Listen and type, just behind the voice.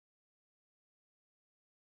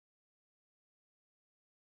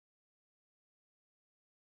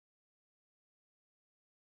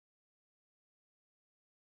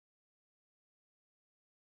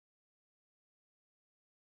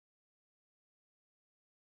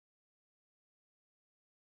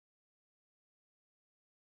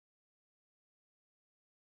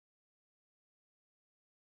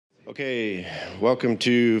Okay, welcome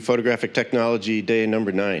to Photographic Technology Day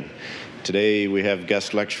number 9. Today we have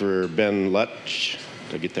guest lecturer Ben Lutch,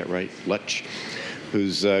 did I get that right? Lutch,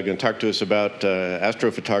 who's going to talk to us about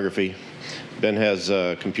astrophotography. Ben has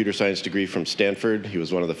a computer science degree from Stanford. He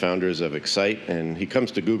was one of the founders of Excite, and he comes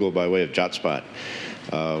to Google by way of JotSpot.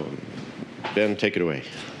 Ben, take it away.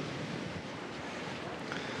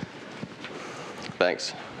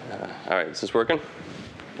 Thanks. All right, is this working?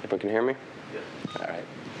 Everyone can hear me? Yes. All right.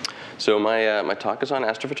 So my talk is on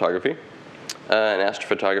astrophotography. And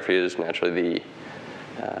astrophotography is naturally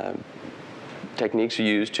the techniques you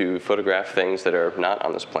use to photograph things that are not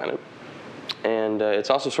on this planet. And it's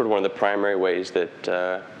also sort of one of the primary ways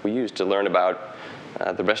that we use to learn about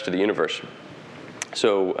the rest of the universe.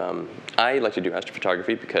 So I like to do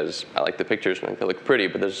astrophotography because I like the pictures and I think they look pretty,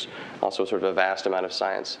 but there's also sort of a vast amount of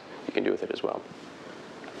science you can do with it as well.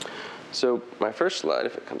 So my first slide,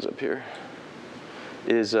 if it comes up here,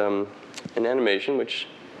 is an animation, which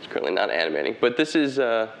is currently not animating, but this is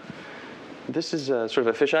sort of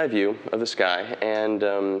a fisheye view of the sky. And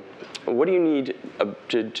what do you need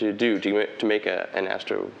to do to make an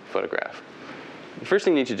astrophotograph? The first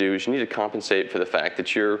thing you need to do is you need to compensate for the fact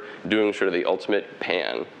that you're doing sort of the ultimate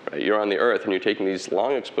pan. Right? You're on the Earth and you're taking these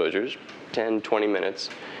long exposures, 10, 20 minutes,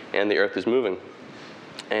 and the Earth is moving.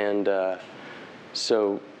 And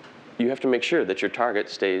so you have to make sure that your target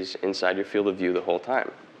stays inside your field of view the whole time.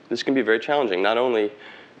 This can be very challenging. Not only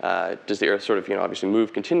does the Earth sort of, obviously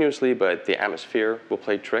move continuously, but the atmosphere will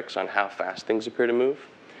play tricks on how fast things appear to move.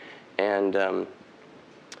 And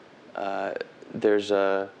there's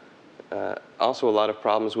also a lot of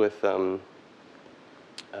problems with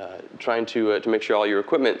trying to make sure all your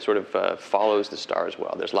equipment sort of follows the stars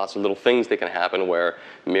well. There's lots of little things that can happen where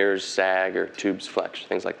mirrors sag or tubes flex,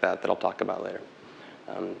 things like that I'll talk about later.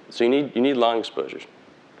 So you need long exposures.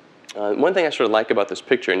 One thing I sort of like about this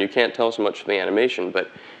picture, and you can't tell so much from the animation,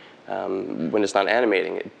 but when it's not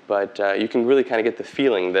animating it, but you can really kind of get the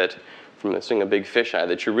feeling that from seeing a big fisheye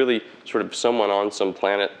that you're really sort of someone on some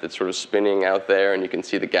planet that's sort of spinning out there, and you can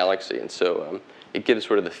see the galaxy. And so it gives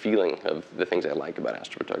sort of the feeling of the things I like about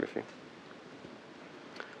astrophotography.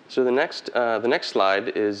 So the next slide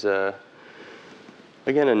is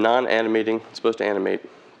again a non-animating, supposed to animate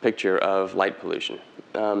picture of light pollution.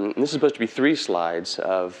 This is supposed to be 3 slides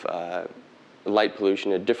of light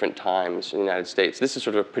pollution at different times in the United States. This is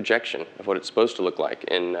sort of a projection of what it's supposed to look like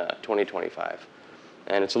in 2025.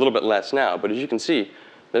 And it's a little bit less now, but as you can see,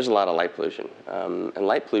 there's a lot of light pollution. And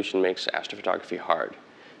light pollution makes astrophotography hard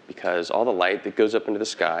because all the light that goes up into the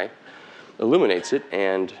sky illuminates it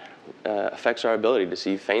and affects our ability to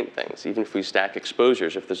see faint things. Even if we stack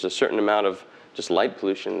exposures, if there's a certain amount of just light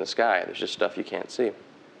pollution in the sky, there's just stuff you can't see.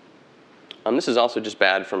 This is also just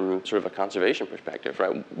bad from sort of a conservation perspective,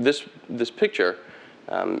 right? This picture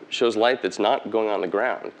shows light that's not going on the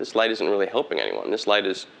ground. This light isn't really helping anyone. This light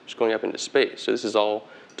is just going up into space. So this is all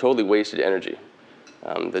totally wasted energy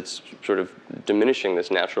that's sort of diminishing this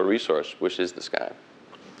natural resource, which is the sky.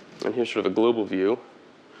 And here's sort of a global view.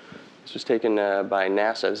 This was taken by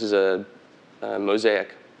NASA. This is a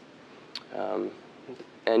mosaic.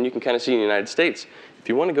 And you can kind of see in the United States, if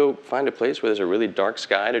you want to go find a place where there's a really dark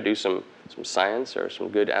sky to do some science or some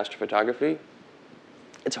good astrophotography,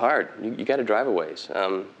 it's hard. You got to drive a ways.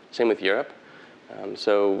 Same with Europe.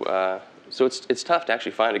 So it's tough to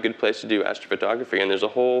actually find a good place to do astrophotography, and there's a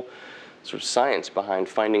whole sort of science behind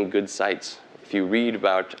finding good sites. If you read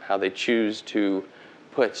about how they choose to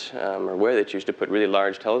put, or where they choose to put really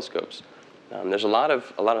large telescopes, there's a lot of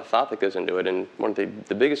thought that goes into it, and one of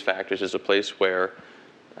the biggest factors is a place where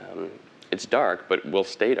it's dark, but will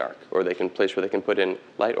stay dark, or place where they can put in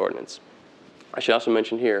light ordnance. I should also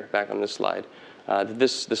mention here, back on this slide, that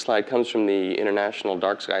this slide comes from the International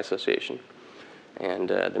Dark Sky Association. And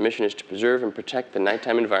the mission is to preserve and protect the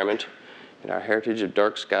nighttime environment and our heritage of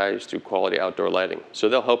dark skies through quality outdoor lighting. So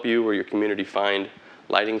they'll help you or your community find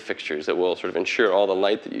lighting fixtures that will sort of ensure all the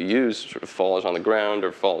light that you use sort of falls on the ground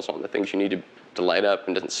or falls on the things you need to light up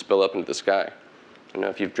and doesn't spill up into the sky. I don't know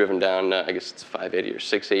if you've driven down, I guess it's 580 or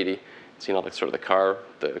 680, seen all the sort of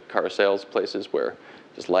the car sales places where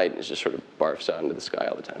just light is just sort of barfs out into the sky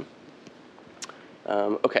all the time.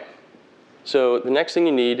 Okay, so the next thing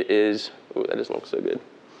you need is, oh, that doesn't look so good.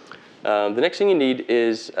 The next thing you need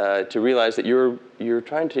is to realize that you're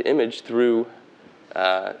trying to image through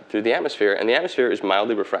the atmosphere, and the atmosphere is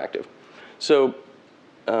mildly refractive. So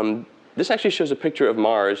this actually shows a picture of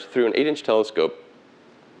Mars through an 8-inch telescope,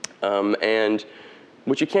 and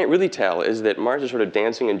what you can't really tell is that Mars is sort of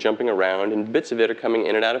dancing and jumping around, and bits of it are coming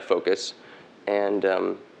in and out of focus. And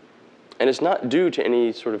it's not due to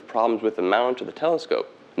any sort of problems with the mount of the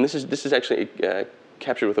telescope. And this is actually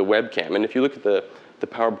captured with a webcam. And if you look at the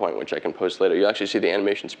PowerPoint, which I can post later, you'll actually see the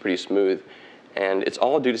animation's pretty smooth. And it's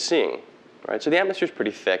all due to seeing, right? So the atmosphere's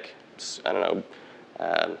pretty thick. It's, I don't know,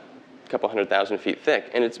 a couple 100,000 feet thick.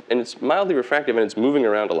 And it's mildly refractive, and it's moving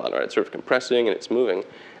around a lot, right? It's sort of compressing, and it's moving.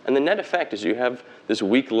 And the net effect is you have this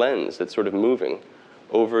weak lens that's sort of moving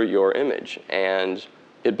over your image, and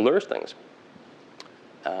it blurs things.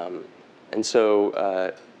 And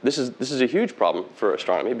so this is a huge problem for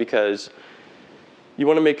astronomy, because you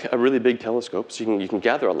want to make a really big telescope so you can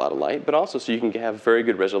gather a lot of light, but also so you can have very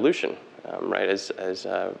good resolution, right? As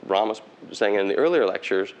Ram was saying in the earlier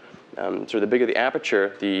lectures, so the bigger the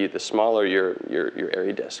aperture, the smaller your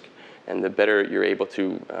area disk, and the better you're able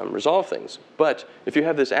to resolve things. But if you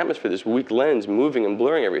have this atmosphere, this weak lens moving and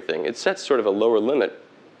blurring everything, it sets sort of a lower limit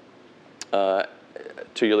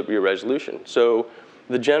to your resolution. So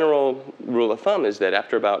the general rule of thumb is that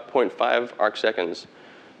after about 0.5 arc seconds,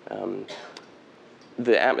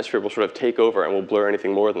 the atmosphere will sort of take over and will blur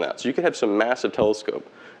anything more than that. So you could have some massive telescope,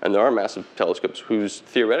 and there are massive telescopes whose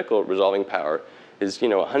theoretical resolving power is, a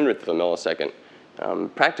 100th of a millisecond.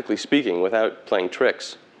 Practically speaking, without playing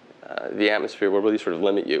tricks, the atmosphere will really sort of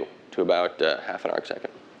limit you to about half an arc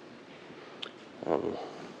second.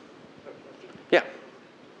 Yeah.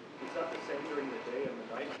 It's not the same during the day and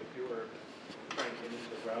the night. If you were trying to get into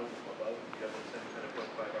the ground from above, you have the same kind of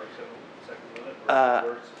 0.5 arc second limit, or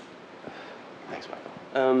worse? Thanks, Michael.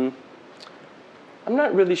 I'm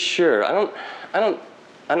not really sure. I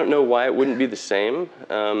don't know why it wouldn't be the same.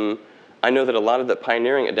 I know that a lot of the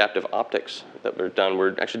pioneering adaptive optics that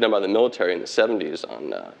were actually done by the military in the 70s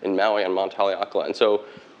in Maui on Mount Haleakala, and so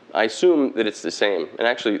I assume that it's the same. And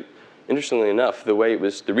actually, interestingly enough, the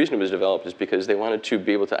reason it was developed is because they wanted to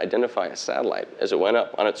be able to identify a satellite as it went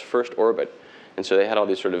up on its first orbit, and so they had all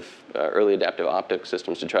these sort of early adaptive optic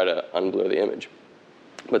systems to try to unblur the image.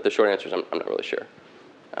 But the short answer is I'm not really sure,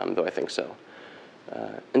 though I think so.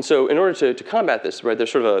 And so in order to combat this, right,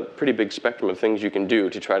 there's sort of a pretty big spectrum of things you can do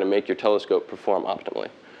to try to make your telescope perform optimally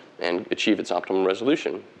and achieve its optimum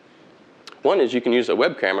resolution. One is you can use a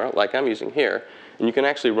web camera, like I'm using here, and you can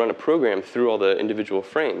actually run a program through all the individual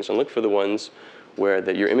frames and look for the ones where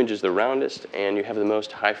your image is the roundest and you have the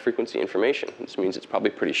most high-frequency information. This means it's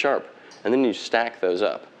probably pretty sharp. And then you stack those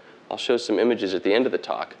up. I'll show some images at the end of the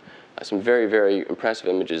talk, some very, very impressive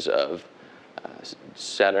images of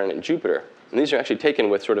Saturn and Jupiter. And these are actually taken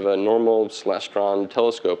with sort of a normal Celestron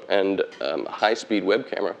telescope and a high-speed web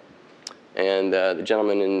camera. And the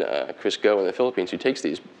gentleman in Chris Go in the Philippines who takes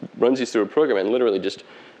these, runs these through a program and literally just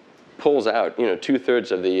pulls out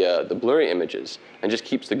 2/3 of the blurry images and just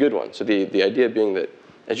keeps the good ones. So the idea being that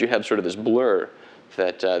as you have sort of this blur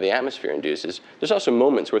that the atmosphere induces, there's also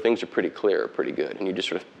moments where things are pretty clear, pretty good, and you just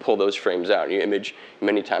sort of pull those frames out and you image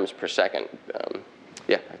many times per second.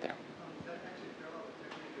 Yeah, right there.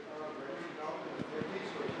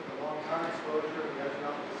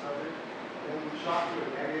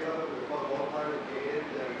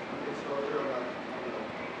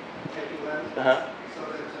 Uh-huh. So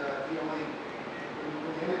that when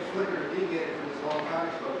the image flickered or deviated from this long time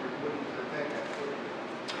exposure, it wouldn't affect that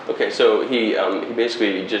flicker. Okay, so he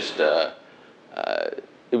basically just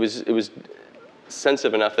it was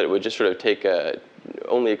sensitive enough that it would just sort of take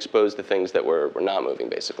only expose the things that were not moving,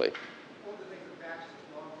 basically. All the things that match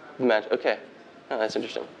this long time. Okay, oh, that's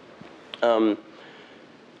interesting.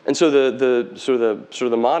 And so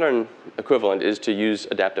the modern equivalent is to use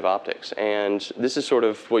adaptive optics, and this is sort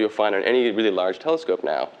of what you'll find on any really large telescope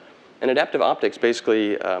now. And adaptive optics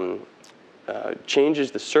basically changes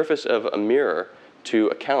the surface of a mirror to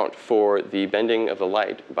account for the bending of the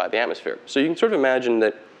light by the atmosphere. So you can sort of imagine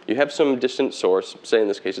that you have some distant source, say in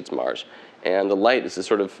this case it's Mars, and the light is this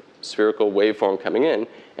sort of spherical waveform coming in,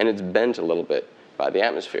 and it's bent a little bit by the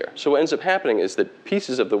atmosphere. So what ends up happening is that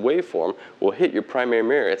pieces of the waveform will hit your primary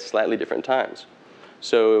mirror at slightly different times.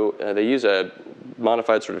 So they use a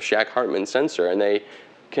modified sort of Shack-Hartman sensor, and they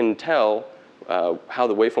can tell how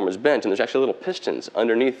the waveform is bent, and there's actually little pistons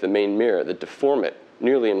underneath the main mirror that deform it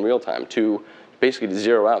nearly in real time to basically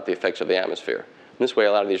zero out the effects of the atmosphere. And this way,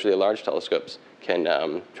 a lot of these really large telescopes can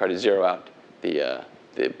try to zero out the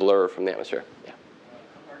blur from the atmosphere. Yeah.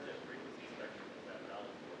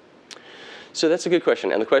 So that's a good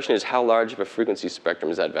question, and the question is how large of a frequency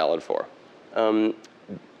spectrum is that valid for? I'm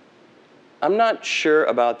not sure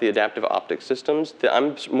about the adaptive optics systems.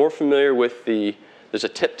 I'm more familiar with there's a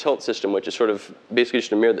tip-tilt system, which is sort of basically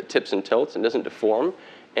just a mirror that tips and tilts and doesn't deform,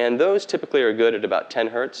 and those typically are good at about 10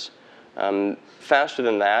 hertz. Faster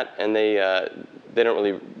than that, and they don't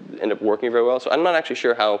really end up working very well. So I'm not actually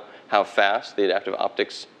sure how fast the adaptive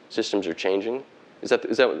optics systems are changing. That's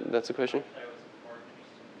the question? I was more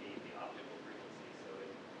interested in the optical frequency. So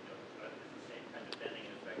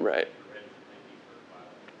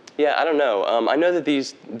Yeah, I don't know. I know that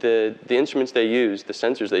the instruments they use, the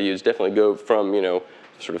sensors they use, definitely go from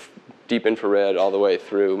sort of deep infrared all the way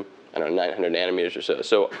through, I don't know, 900 nanometers or so.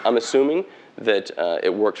 So I'm assuming that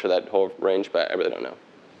it works for that whole range, but I really don't know.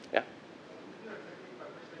 Yeah.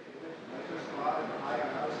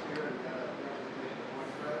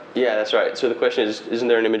 Yeah, that's right. So the question is, isn't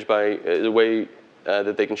there an image by the way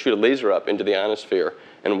that they can shoot a laser up into the ionosphere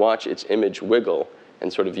and watch its image wiggle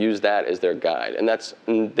and sort of use that as their guide? And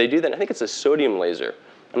they do that. I think it's a sodium laser.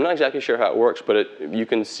 I'm not exactly sure how it works, but you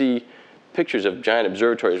can see pictures of giant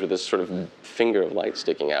observatories with this sort of finger of light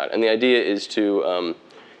sticking out. And the idea is to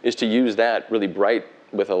use that really bright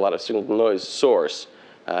with a lot of signal to noise source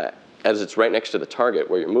as it's right next to the target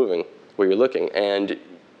where you're moving, where you're looking, and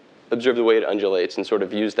observe the way it undulates and sort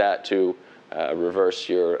of use that to reverse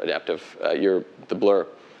your adaptive, the blur.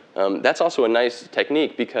 That's also a nice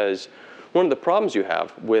technique because one of the problems you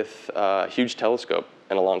have with a huge telescope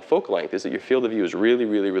and a long focal length is that your field of view is really,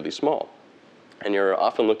 really, really small. And you're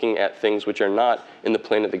often looking at things which are not in the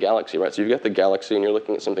plane of the galaxy, right? So you've got the galaxy and you're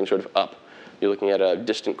looking at something sort of up. You're looking at a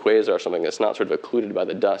distant quasar or something that's not sort of occluded by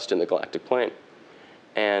the dust in the galactic plane.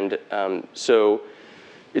 And so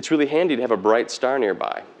it's really handy to have a bright star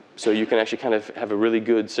nearby. So you can actually kind of have a really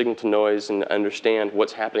good signal to noise and understand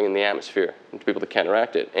what's happening in the atmosphere and to be able to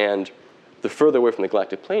counteract it. And the further away from the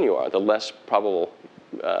galactic plane you are, the less probable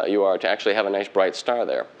you are to actually have a nice bright star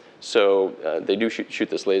there. So they do shoot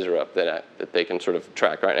this laser up that they can sort of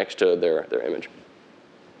track right next to their image.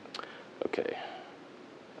 Okay,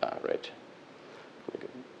 right.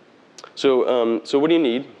 So what do you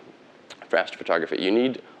need for astrophotography? You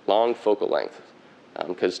need long focal length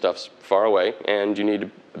because stuff's far away, and you need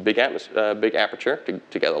a big aperture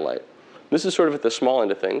to gather light. This is sort of at the small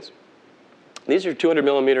end of things. These are 200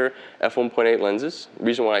 millimeter f1.8 lenses. The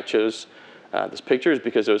reason why I chose this picture is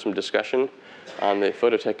because there was some discussion on the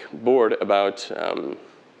PhotoTech board about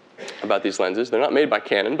these lenses. They're not made by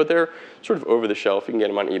Canon, but they're sort of over the shelf. You can get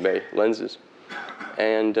them on eBay lenses.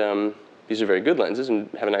 And these are very good lenses and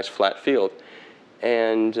have a nice flat field.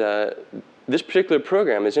 And this particular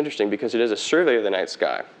program is interesting because it is a survey of the night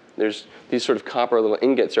sky. There's these sort of copper little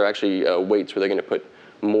ingots are actually weights where they're going to put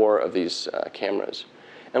more of these cameras.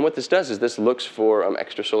 And what this does is this looks for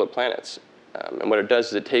extrasolar planets. And what it does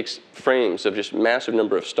is it takes frames of just massive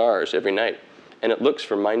number of stars every night, and it looks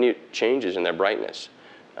for minute changes in their brightness.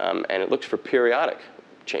 And it looks for periodic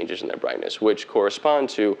changes in their brightness, which correspond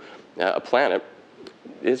to a planet.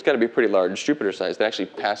 It's got to be pretty large, Jupiter size, that actually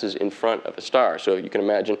passes in front of a star. So you can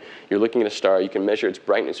imagine you're looking at a star, you can measure its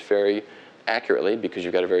brightness very accurately because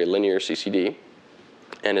you've got a very linear CCD.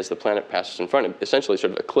 And as the planet passes in front, it essentially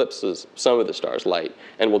sort of eclipses some of the star's light.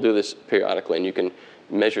 And we'll do this periodically, and you can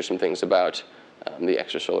measure some things about the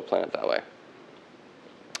extrasolar planet that way.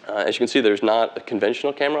 As you can see, there's not a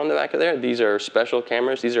conventional camera on the back of there. These are special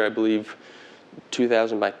cameras. These are, I believe,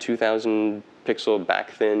 2,000 by 2,000 pixel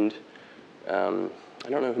back-thinned. I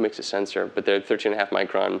don't know who makes a sensor, but they're 13.5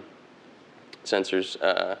 micron sensors.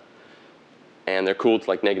 And they're cooled to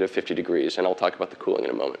like -50 degrees. And I'll talk about the cooling in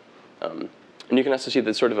a moment. And you can also see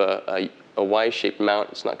that sort of a Y-shaped mount.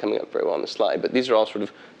 It's not coming up very well on the slide, but these are all sort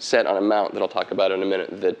of set on a mount that I'll talk about in a minute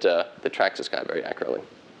that tracks the sky very accurately.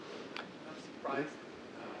 I'm surprised,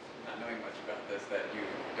 not knowing much about this, that you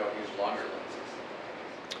don't use longer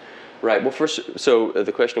lenses. Right. Well, first, so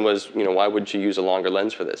the question was, why would you use a longer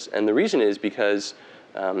lens for this? And the reason is because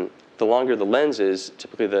the longer the lens is,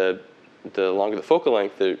 typically the longer the focal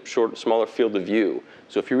length, the smaller field of view.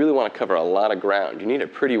 So if you really want to cover a lot of ground, you need a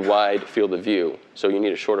pretty wide field of view. So you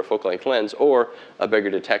need a shorter focal length lens or a bigger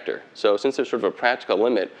detector. So since there's sort of a practical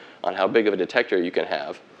limit on how big of a detector you can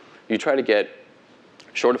have, you try to get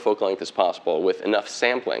short a focal length as possible with enough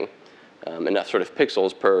sampling, enough sort of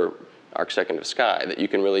pixels per arc second of sky that you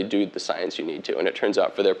can really do the science you need to. And it turns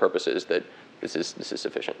out for their purposes that this is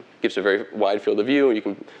sufficient. It gives a very wide field of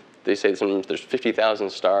view. They say sometimes there's 50,000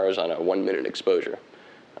 stars on a 1 minute exposure.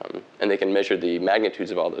 And they can measure the magnitudes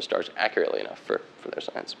of all those stars accurately enough for their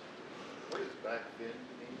science. What does back-thinned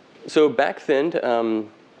mean? So back-thinned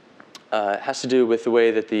has to do with the way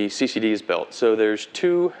that the CCD is built. So there's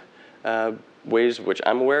two ways of which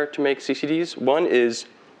I'm aware to make CCDs. One is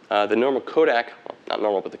the normal Kodak, well, not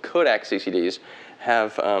normal, but the Kodak CCDs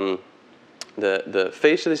have the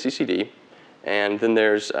face of the CCD, and then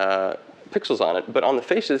there's pixels on it. But on the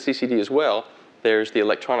face of the CCD as well, there's the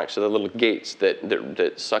electronics, so the little gates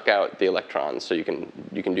that suck out the electrons so you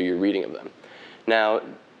can do your reading of them. Now,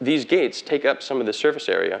 these gates take up some of the surface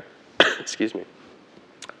area, excuse me,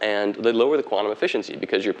 and they lower the quantum efficiency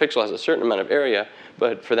because your pixel has a certain amount of area,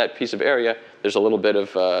 but for that piece of area, there's a little bit of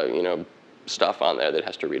stuff on there that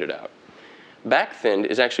has to read it out. Back thinned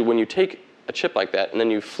is actually when you take a chip like that and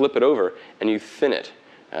then you flip it over and you thin it.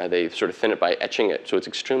 They sort of thin it by etching it, so it's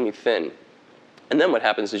extremely thin. And then what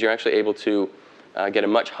happens is you're actually able to get a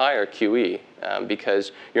much higher QE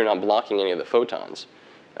because you're not blocking any of the photons.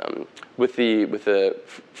 With the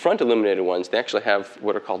front illuminated ones, they actually have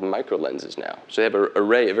what are called micro lenses now. So they have an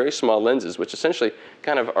array of very small lenses, which essentially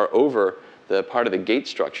kind of are over the part of the gate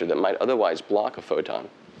structure that might otherwise block a photon.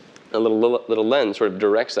 A little lens sort of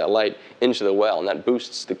directs that light into the well, and that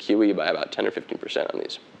boosts the QE by about 10 or 15% on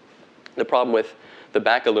these. The problem with the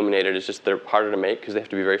back illuminated is just they're harder to make because they have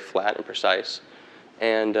to be very flat and precise.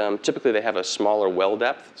 And typically they have a smaller well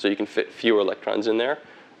depth, so you can fit fewer electrons in there,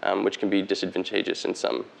 which can be disadvantageous in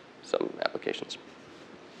some applications.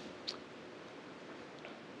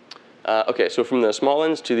 OK, so from the small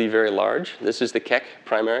lens to the very large, this is the Keck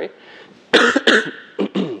primary.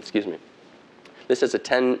 Excuse me. This is a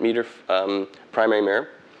 10-meter primary mirror.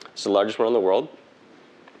 It's the largest one in the world.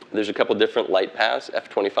 There's a couple different light paths.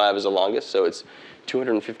 F25 is the longest, so it's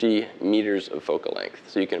 250 meters of focal length.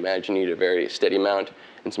 So you can imagine you need a very steady mount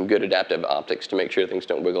and some good adaptive optics to make sure things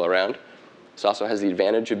don't wiggle around. This also has the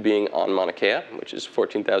advantage of being on Mauna Kea, which is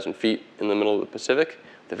 14,000 feet in the middle of the Pacific,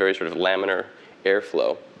 with a very sort of laminar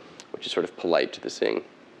airflow, which is sort of polite to the seeing.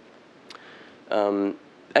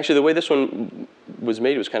 Actually, the way this one was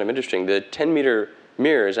made was kind of interesting. The 10-meter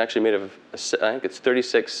mirror is actually made of, I think it's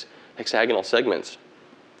 36 hexagonal segments.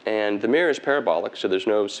 And the mirror is parabolic, so there's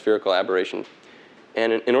no spherical aberration.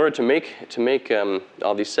 And in order to make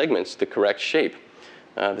all these segments the correct shape,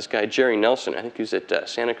 this guy, Jerry Nelson, I think he's at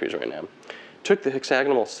Santa Cruz right now, took the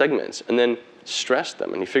hexagonal segments and then stressed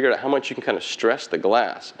them. And he figured out how much you can kind of stress the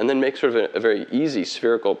glass and then make sort of a very easy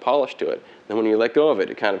spherical polish to it. And when you let go of it,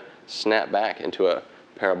 it kind of snaps back into a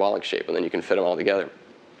parabolic shape, and then you can fit them all together.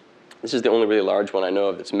 This is the only really large one I know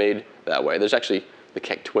of that's made that way. There's actually the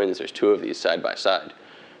Keck twins. There's 2 of these side by side.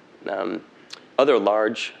 Other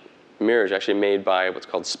large mirrors are actually made by what's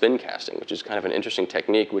called spin casting, which is kind of an interesting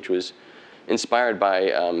technique, which was inspired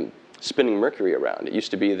by spinning mercury around. It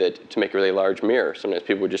used to be that to make a really large mirror, sometimes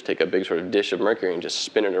people would just take a big sort of dish of mercury and just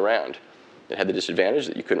spin it around. It had the disadvantage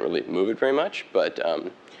that you couldn't really move it very much, but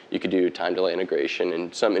you could do time delay integration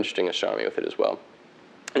and some interesting astronomy with it as well.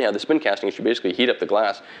 And yeah, the spin casting is you basically heat up the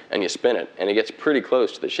glass and you spin it, and it gets pretty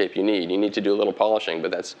close to the shape you need. You need to do a little polishing,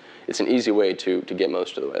 but it's an easy way to get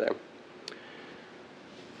most of the way there.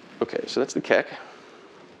 OK, so that's the Keck.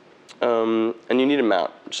 And you need a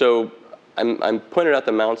mount. So I'm pointed out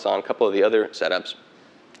the mounts on a couple of the other setups.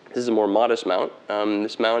 This is a more modest mount.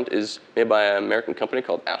 This mount is made by an American company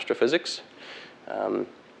called Astrophysics.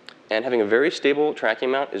 And having a very stable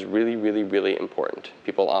tracking mount is really, really, really important.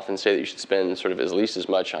 People often say that you should spend sort of at least as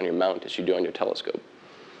much on your mount as you do on your telescope.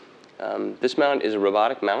 This mount is a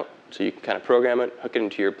robotic mount, so you can kind of program it, hook it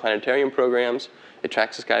into your planetarium programs. It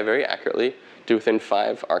tracks the sky very accurately to within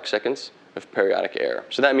 5 arc seconds of periodic error.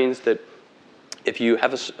 So that means that if you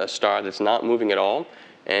have a star that's not moving at all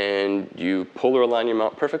and you polar align your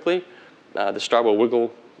mount perfectly, the star will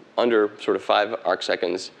wiggle under sort of 5 arc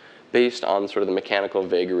seconds based on sort of the mechanical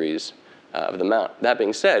vagaries of the mount. That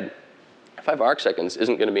being said, 5 arc seconds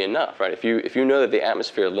isn't going to be enough, right? If you know that the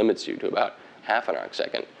atmosphere limits you to about half an arc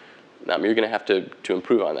second, you're going to have to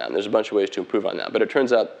improve on that. And there's a bunch of ways to improve on that. But it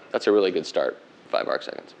turns out that's a really good start, 5 arc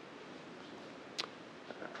seconds.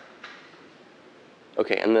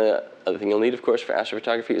 OK, and the other thing you'll need, of course, for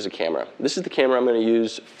astrophotography is a camera. This is the camera I'm going to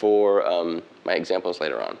use for my examples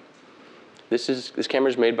later on. This camera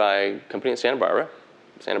is made by a company in Santa Barbara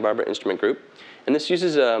Instrument Group. And this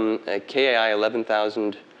uses a KAI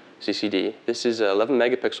 11,000 CCD. This is 11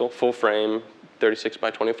 megapixel, full frame, 36 by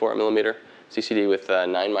 24 millimeter CCD with 9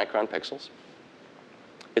 micron pixels.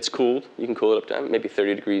 It's cooled. You can cool it up to maybe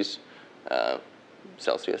 30 degrees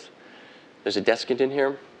Celsius. There's a desiccant in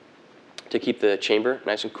here to keep the chamber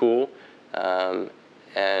nice and cool, to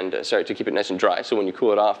keep it nice and dry. So when you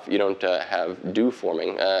cool it off, you don't have dew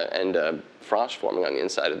forming and frost forming on the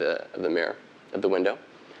inside of the mirror, of the window.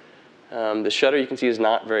 The shutter, you can see, is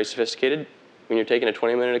not very sophisticated. When you're taking a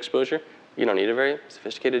 20-minute exposure, you don't need a very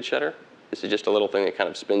sophisticated shutter. This is just a little thing that kind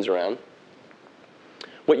of spins around.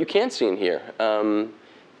 What you can't see in here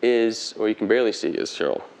is, or you can barely see, is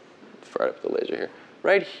Cheryl fired up the laser here.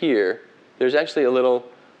 Right here, there's actually a little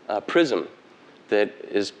prism that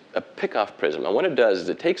is a pickoff prism. And what it does is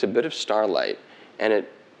it takes a bit of starlight and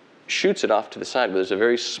it shoots it off to the side where there's a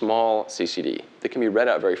very small CCD that can be read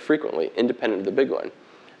out very frequently, independent of the big one.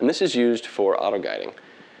 And this is used for auto-guiding.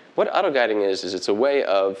 What auto-guiding is it's a way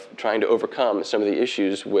of trying to overcome some of the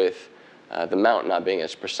issues with the mount not being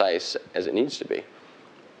as precise as it needs to be.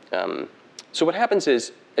 So what happens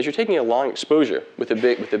is, as you're taking a long exposure with a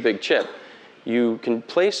big chip, you can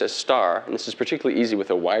place a star, and this is particularly easy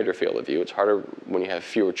with a wider field of view. It's harder when you have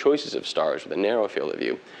fewer choices of stars with a narrow field of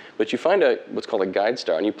view. But you find what's called a guide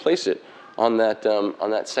star, and you place it on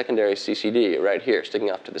that secondary CCD right here,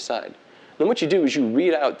 sticking off to the side. And then what you do is you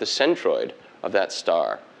read out the centroid of that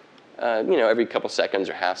star, every couple seconds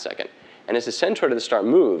or half second. And as the centroid of the star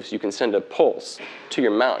moves, you can send a pulse to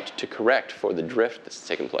your mount to correct for the drift that's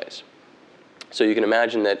taken place. So you can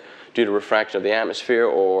imagine that due to refraction of the atmosphere,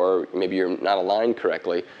 or maybe you're not aligned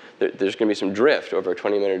correctly, there's going to be some drift over a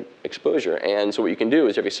 20-minute exposure. And so what you can do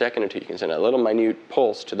is every second or two, you can send a little minute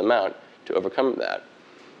pulse to the mount to overcome that.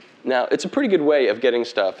 Now, it's a pretty good way of getting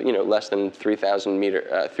stuff, less than 3,000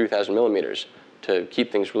 millimeters to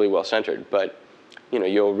keep things really well centered. But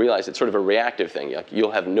you'll realize it's sort of a reactive thing.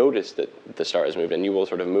 You'll have noticed that the star has moved, and you will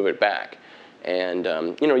sort of move it back. And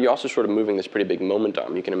you're also sort of moving this pretty big moment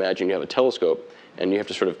arm. You can imagine you have a telescope, and you have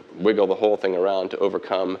to sort of wiggle the whole thing around to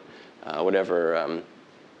overcome whatever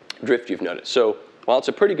drift you've noticed. So while it's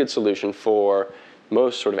a pretty good solution for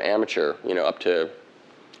most sort of amateur, up to,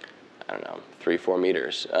 I don't know, 3-4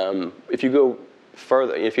 meters, if you go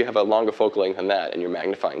further, if you have a longer focal length than that and you're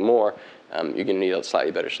magnifying more, you're going to need a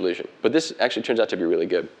slightly better solution. But this actually turns out to be really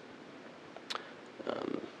good.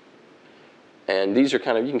 And these are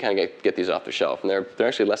you can get these off the shelf, and they're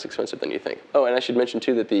actually less expensive than you think. Oh, and I should mention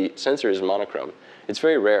too that the sensor is monochrome. It's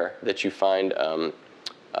very rare that you find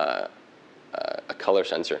a color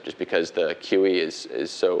sensor, just because the QE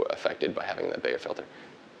is so affected by having that Bayer filter. Do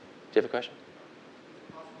you have a question?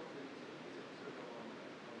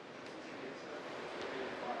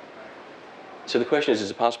 So the question is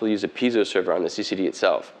it possible to use a piezo server on the CCD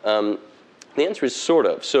itself? The answer is sort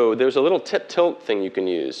of. So there's a little tip-tilt thing you can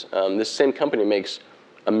use. This same company makes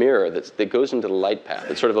a mirror that goes into the light path.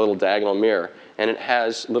 It's sort of a little diagonal mirror, and it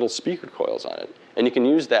has little speaker coils on it. And you can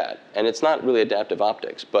use that. And it's not really adaptive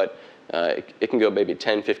optics, but it can go maybe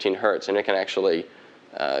 10, 15 hertz, and it can actually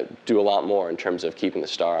do a lot more in terms of keeping the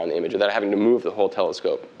star on the image without having to move the whole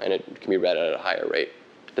telescope, and it can be read at a higher rate.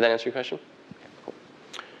 Did that answer your question? Cool.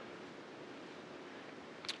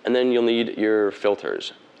 And then you'll need your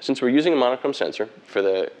filters. Since we're using a monochrome sensor for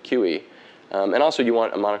the QE, and also you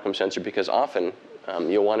want a monochrome sensor because often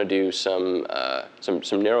you'll want to do some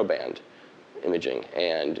narrowband imaging,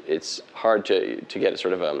 and it's hard to get a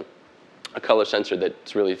sort of a color sensor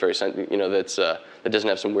that's really very that doesn't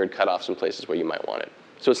have some weird cutoffs in places where you might want it.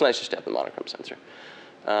 So it's nice just to have the monochrome sensor.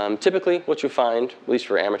 Typically, what you'll find, at least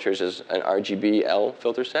for amateurs, is an RGB-L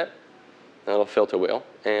filter set, a little filter wheel,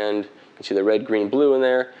 and you can see the red, green, blue in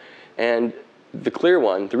there, and the clear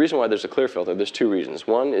one, the reason why there's a clear filter, there's two reasons.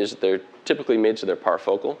 One is they're typically made so they're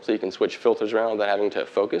parfocal, so you can switch filters around without having to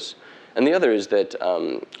focus. And the other is that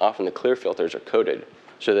often the clear filters are coated,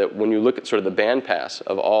 so that when you look at sort of the bandpass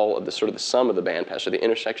of all of the sort of the sum of the bandpass, or the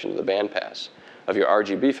intersection of the bandpass of your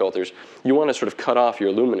RGB filters, you want to sort of cut off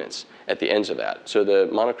your luminance at the ends of that. So the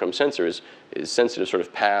monochrome sensor is sensitive sort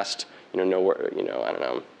of past, nowhere, I don't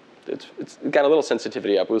know. It's got a little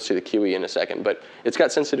sensitivity up. We'll see the QE in a second. But it's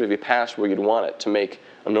got sensitivity past where you'd want it to make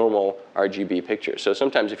a normal RGB picture. So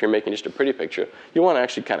sometimes if you're making just a pretty picture, you want to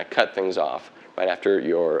actually kind of cut things off right after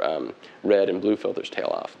your red and blue filters tail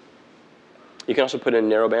off. You can also put in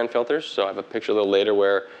narrowband filters. So I have a picture a little later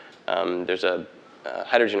where there's a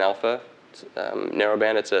hydrogen alpha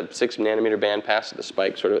narrowband. It's a 6 nanometer band pass. The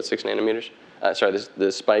spike sort of at 6 nanometers.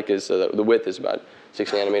 The spike is, the width is about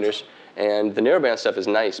 6 nanometers. And the narrowband stuff is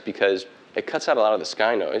nice because it cuts out a lot of the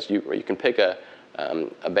sky noise. You can pick a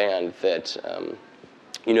band that,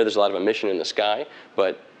 there's a lot of emission in the sky,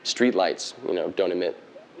 but street lights, don't emit,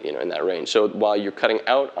 in that range. So while you're cutting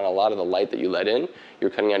out on a lot of the light that you let in, you're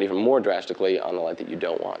cutting out even more drastically on the light that you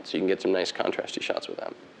don't want. So you can get some nice contrasty shots with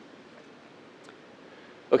them.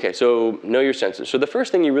 Okay, so know your sensors. So the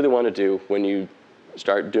first thing you really want to do when you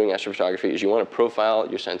start doing astrophotography is you want to profile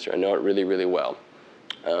your sensor and know it really, really well.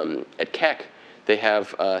 At Keck, they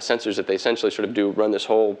have sensors that they essentially sort of run this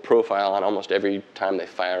whole profile on almost every time they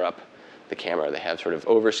fire up the camera. They have sort of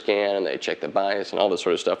overscan, and they check the bias and all this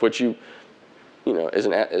sort of stuff, which as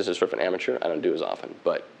a sort of an amateur, I don't do as often,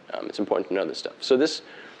 but it's important to know this stuff. So this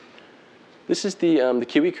is the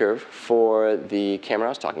QE curve for the camera I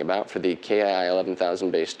was talking about, for the KI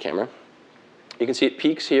 11000 based camera. You can see it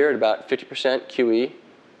peaks here at about 50% QE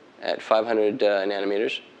at 500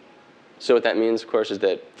 nanometers. So what that means, of course, is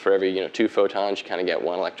that for every 2 photons, you kind of get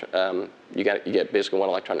one electron. You get basically 1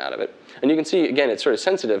 electron out of it. And you can see again, it's sort of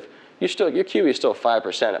sensitive. Your QE is still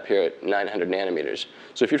 5% up here at 900 nanometers.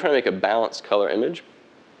 So if you're trying to make a balanced color image,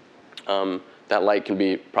 that light can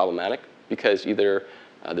be problematic because either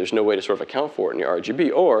there's no way to sort of account for it in your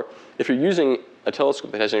RGB, or if you're using a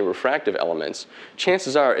telescope that has any refractive elements,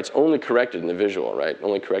 chances are it's only corrected in the visual, right?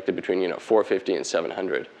 Only corrected between 450 and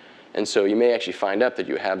 700. And so you may actually find out that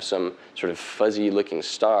you have some sort of fuzzy-looking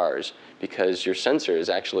stars because your sensor is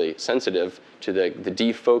actually sensitive to the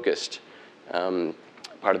defocused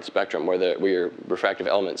part of the spectrum where your refractive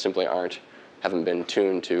elements simply haven't been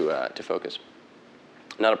tuned to focus.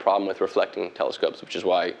 Not a problem with reflecting telescopes, which is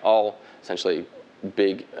why all essentially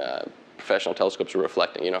big professional telescopes are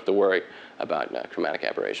reflecting. You don't have to worry about chromatic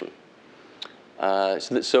aberration.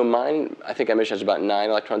 So mine, I think I measured, has about 9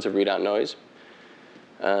 electrons of readout noise.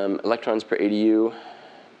 Electrons per ADU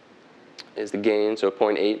is the gain, so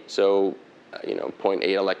 0.8. So 0.8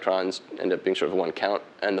 electrons end up being sort of one count,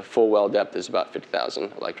 and the full well depth is about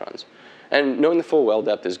 50,000 electrons. And knowing the full well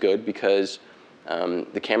depth is good because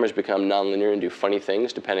the cameras become nonlinear and do funny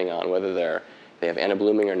things depending on whether they have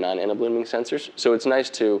anti-blooming or non-anti-blooming sensors. So it's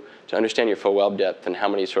nice to understand your full well depth and how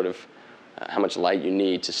much light you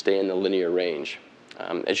need to stay in the linear range.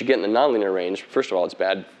 As you get in the nonlinear range, first of all, it's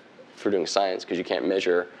bad for doing science because you can't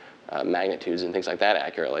measure magnitudes and things like that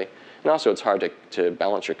accurately. And also, it's hard to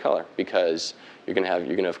balance your color because you're going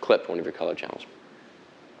to have clipped one of your color channels.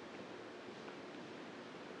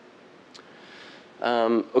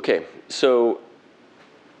 OK, so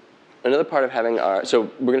another part of having so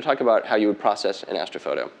we're going to talk about how you would process an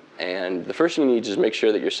astrophoto. And the first thing you need is make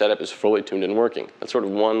sure that your setup is fully tuned and working. That's sort of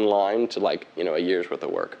one line to a year's worth of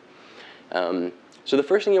work. So the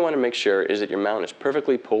first thing you want to make sure is that your mount is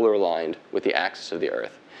perfectly polar aligned with the axis of the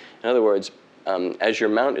Earth. In other words, as your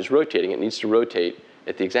mount is rotating, it needs to rotate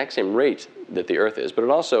at the exact same rate that the Earth is, but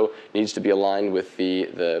it also needs to be aligned with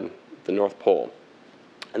the North Pole.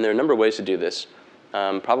 And there are a number of ways to do this.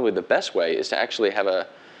 Probably the best way is to actually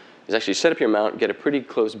set up your mount, get a pretty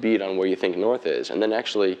close bead on where you think north is, and then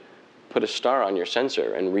actually put a star on your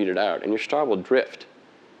sensor and read it out. And your star will drift.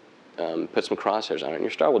 Put some crosshairs on it, and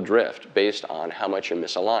your star will drift based on how much you're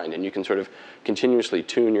misaligned. And you can sort of continuously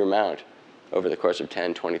tune your mount over the course of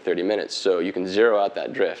 10, 20, 30 minutes. So you can zero out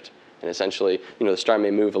that drift. And essentially, the star may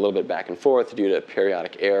move a little bit back and forth due to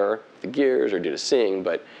periodic error with the gears or due to seeing.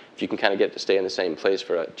 But if you can kind of get it to stay in the same place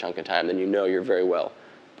for a chunk of time, then you're very well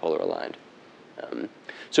polar aligned.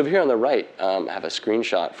 So over here on the right, I have a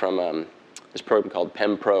screenshot from this program called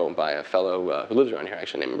PEM Pro by a fellow who lives around here,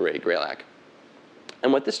 actually, named Ray Graylack.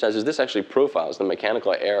 And what this does is this actually profiles the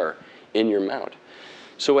mechanical error in your mount.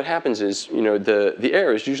 So what happens is, the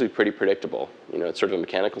error is usually pretty predictable. It's sort of a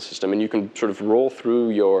mechanical system, and you can sort of roll through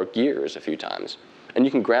your gears a few times. And you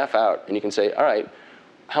can graph out, and you can say, all right,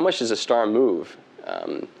 how much does a star move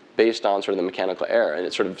based on sort of the mechanical error? And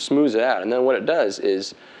it sort of smooths it out. And then what it does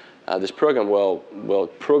is this program will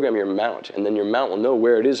program your mount, and then your mount will know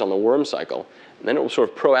where it is on the worm cycle. And then it will sort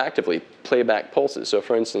of proactively play back pulses. So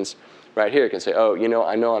for instance, right here, it can say, oh,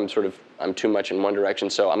 I know I'm too much in one direction,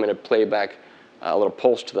 so I'm going to play back a little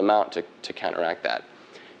pulse to the mount to counteract that.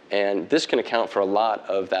 And this can account for a lot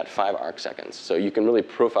of that 5 arc seconds. So you can really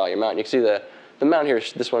profile your mount. You can see the mount here,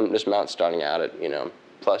 this mount's starting out at, +3,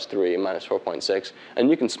 -4.6. And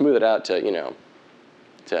you can smooth it out to, I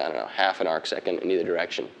don't know, half an arc second in either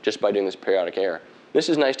direction just by doing this periodic error. This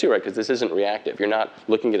is nice too, right? Because this isn't reactive. You're not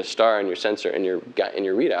looking at a star in your sensor in your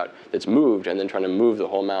readout that's moved and then trying to move the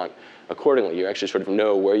whole mount accordingly. You actually sort of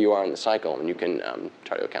know where you are in the cycle, and you can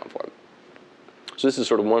try to account for it. So this is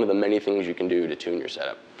sort of one of the many things you can do to tune your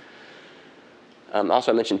setup.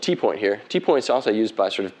 Also, I mentioned T-point here. T-point is also used by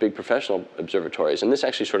sort of big professional observatories, and this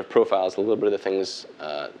actually sort of profiles a little bit of the things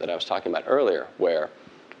that I was talking about earlier, where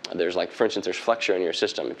there's for instance, there's flexure in your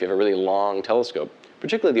system. If you have a really long telescope,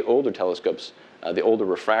 particularly the older telescopes, the older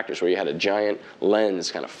refractors, where you had a giant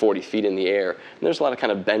lens kind of 40 feet in the air, and there's a lot of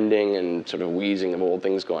kind of bending and sort of wheezing of old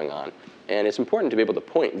things going on. And it's important to be able to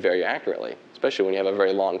point very accurately, especially when you have a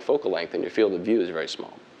very long focal length and your field of view is very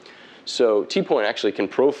small. So T-point actually can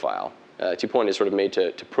profile. T-point is sort of made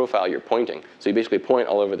to profile your pointing. So you basically point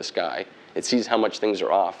all over the sky. It sees how much things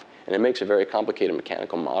are off, and it makes a very complicated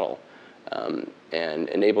mechanical model and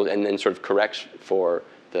then sort of corrects for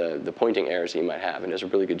the pointing errors that you might have, and does a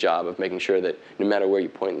really good job of making sure that no matter where you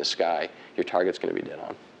point in the sky, your target's going to be dead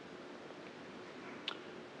on.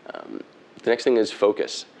 The next thing is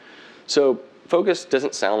focus. So focus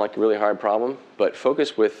doesn't sound like a really hard problem, but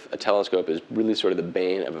focus with a telescope is really sort of the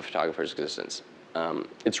bane of a photographer's existence.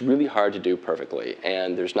 It's really hard to do perfectly,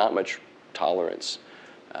 and there's not much tolerance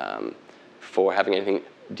for having anything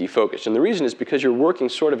defocused. And the reason is because you're working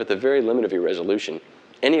sort of at the very limit of your resolution.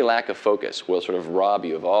 Any lack of focus will sort of rob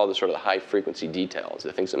you of all the sort of high-frequency details,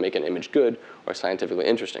 the things that make an image good or scientifically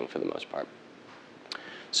interesting for the most part.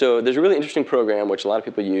 So there's a really interesting program which a lot of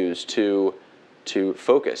people use to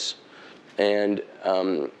focus. And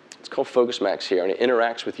It's called FocusMax here, and it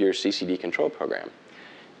interacts with your CCD control program.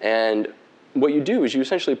 And what you do is you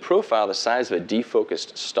essentially profile the size of a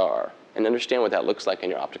defocused star and understand what that looks like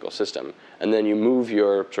in your optical system. And then you move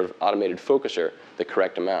your sort of automated focuser the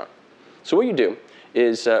correct amount. So what you do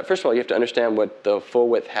is, first of all, you have to understand what the full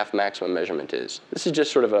width half maximum measurement is. This is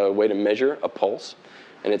just sort of a way to measure a pulse.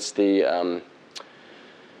 And it's the,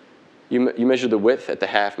 you measure the width at the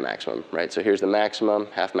half maximum, right? So here's the maximum,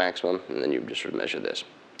 half maximum, and then you just sort of measure this.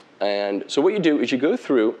 And so what you do is you go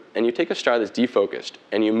through and you take a star that's defocused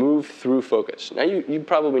and you move through focus. Now you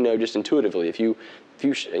probably know just intuitively if you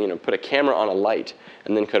put a camera on a light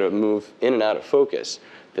and then kind of move in and out of focus,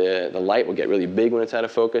 the light will get really big when it's out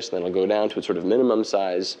of focus, then it'll go down to its sort of minimum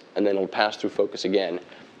size, and then it'll pass through focus again.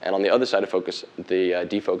 And on the other side of focus, the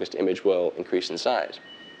defocused image will increase in size.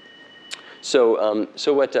 So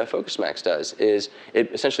what FocusMax does is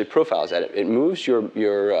it essentially profiles that. It moves your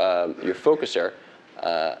focuser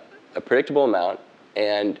a predictable amount,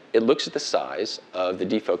 and it looks at the size of the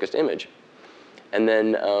defocused image. And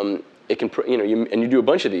then it can, and you do a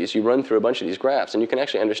bunch of these. You run through a bunch of these graphs, and you can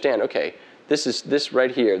actually understand, okay, this right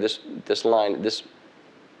here, this line, this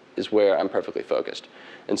is where I'm perfectly focused.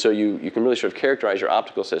 And so you can really sort of characterize your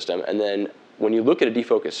optical system, and then when you look at a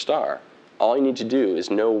defocused star, all you need to do is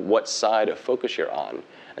know what side of focus you're on.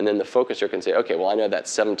 And then the focuser can say, okay, well, I know that's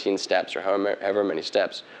 17 steps or however many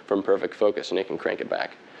steps from perfect focus, and it can crank it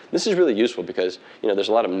back. This is really useful because there's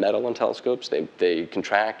a lot of metal in telescopes. They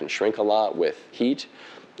contract and shrink a lot with heat.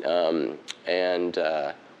 And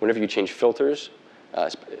whenever you change filters,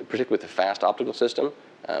 particularly with a fast optical system,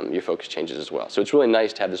 your focus changes as well. So it's really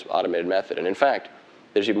nice to have this automated method. And in fact,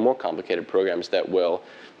 there's even more complicated programs that will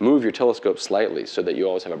move your telescope slightly so that you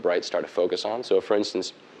always have a bright star to focus on. So for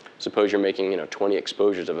instance, suppose you're making 20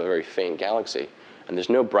 exposures of a very faint galaxy, and there's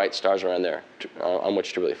no bright stars around there on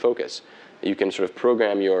which to really focus. You can sort of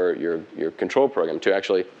program your control program to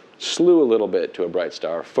actually slew a little bit to a bright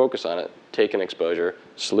star, focus on it, take an exposure,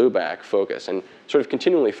 slew back, focus. And sort of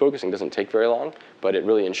continually focusing doesn't take very long, but it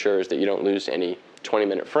really ensures that you don't lose any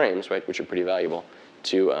 20-minute frames, right, which are pretty valuable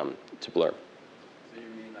to blur. So you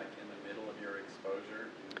mean like in the middle of your exposure,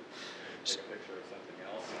 you take a picture of something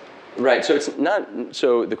else? Right, so it's not,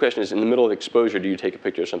 so the question is, in the middle of exposure, do you take a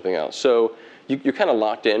picture of something else? So you're kind of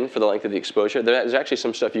locked in for the length of the exposure. There's actually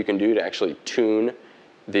some stuff you can do to actually tune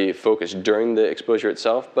the focus during the exposure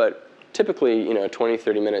itself, but typically, 20,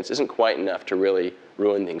 30 minutes isn't quite enough to really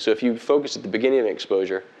ruin things. So if you focus at the beginning of an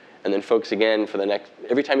exposure and then focus again for the next,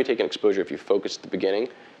 every time you take an exposure, if you focus at the beginning,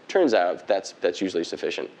 turns out that's usually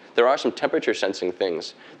sufficient. There are some temperature sensing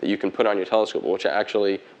things that you can put on your telescope, which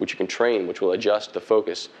you can train, which will adjust the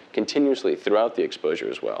focus continuously throughout the exposure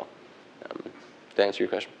as well. Did that answer your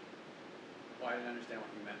question? Well, I didn't understand what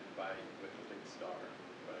you meant by with the big star.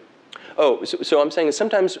 But Oh, so I'm saying that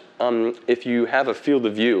sometimes if you have a field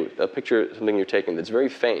of view, a picture of something you're taking that's very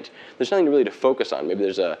faint, there's nothing really to focus on. Maybe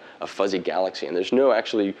there's a fuzzy galaxy, and there's no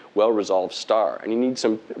actually well-resolved star, and you need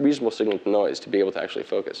some reasonable signal to noise to be able to actually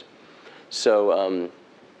focus. So,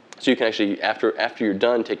 so you can actually, after you're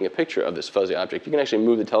done taking a picture of this fuzzy object, you can actually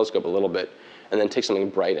move the telescope a little bit, and then take something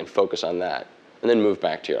bright and focus on that, and then move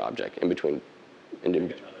back to your object in between.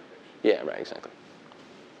 Yeah, right, exactly.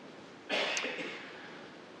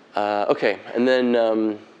 Okay, and then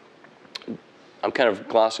I'm kind of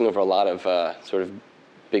glossing over a lot of sort of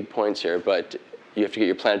big points here, but you have to get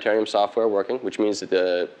your planetarium software working, which means that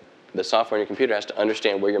the software on your computer has to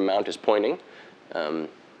understand where your mount is pointing.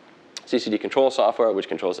 CCD control software, which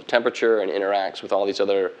controls the temperature and interacts with all these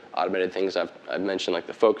other automated things I've mentioned, like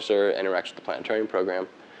the focuser, interacts with the planetarium program.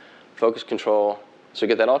 Focus control, so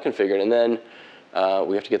get that all configured, and then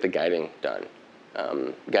we have to get the guiding done.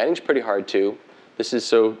 Guiding's pretty hard too. This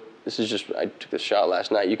is just, I took this shot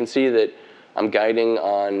last night. You can see that I'm guiding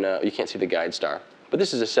on, you can't see the guide star, but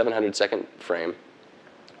this is a 700-second frame.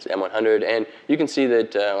 It's M100, and you can see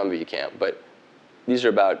that, maybe you can't, but these are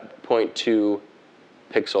about 0.2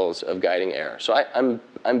 pixels of guiding error. So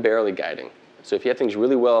I'm barely guiding. So if you have things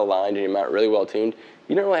really well aligned and your mount really well tuned,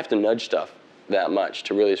 you don't really have to nudge stuff that much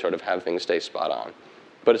to really sort of have things stay spot on.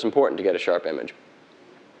 But it's important to get a sharp image.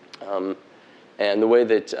 And the way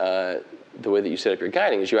that you set up your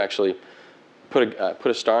guiding is you actually put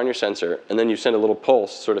a star on your sensor, and then you send a little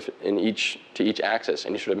pulse sort of to each axis,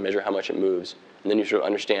 and you sort of measure how much it moves. And then you sort of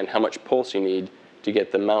understand how much pulse you need to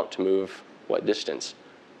get the mount to move what distance.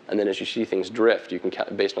 And then as you see things drift, you can,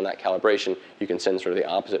 based on that calibration, you can send sort of the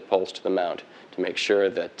opposite pulse to the mount to make sure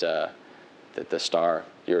that, that the star,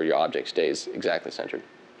 your object, stays exactly centered.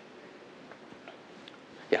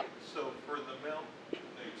 Yeah? So for the mount, the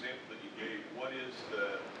example that you gave, what is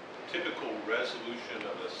the typical resolution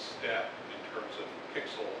of a step in terms of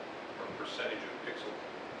pixel percentage of pixel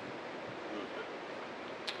movement?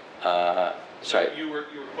 Sorry. You were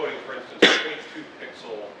quoting, for instance, 22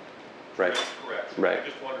 pixel. Right. That's correct. Right. I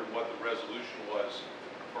just wondered what the resolution was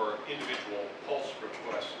for individual pulse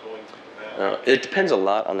requests going to the mount. It depends a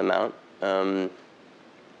lot on the mount.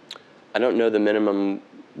 I don't know the minimum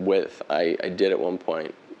width. I did at one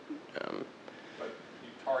point. But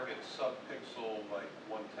you target sub-pixel, like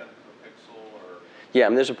 1/10 of a pixel, or? Yeah, I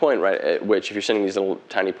mean, there's a point, right, at which if you're sending these little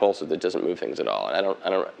tiny pulses, that doesn't move things at all. And I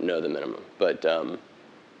don't know the minimum, but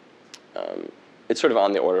it's sort of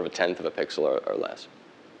on the order of 1/10 of a pixel or less.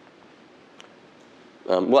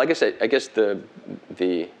 Well, I guess the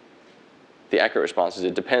accurate response is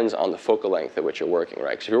it depends on the focal length at which you're working,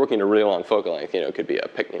 right? Because if you're working at a really long focal length, it could be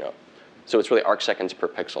so it's really arc seconds per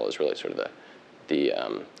pixel is really sort of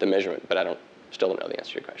the measurement. But still don't know the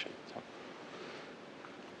answer to your question. So.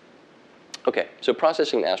 Okay, so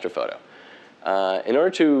processing an astrophoto. In order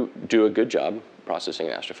to do a good job processing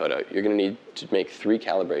an astrophoto, you're going to need to make 3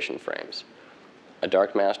 calibration frames: a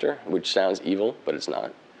dark master, which sounds evil, but it's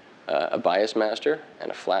not; a bias master,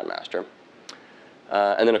 and a flat master.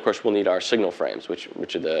 And then, of course, we'll need our signal frames,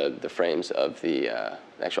 which are the frames of the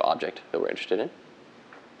actual object that we're interested in,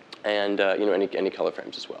 and any color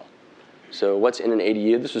frames as well. So what's in an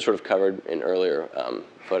EDU? This was sort of covered in earlier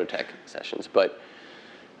phototech sessions, but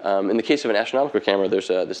in the case of an astronomical camera, there's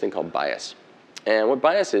this thing called bias. And what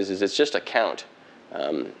bias is it's just a count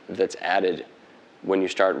that's added when you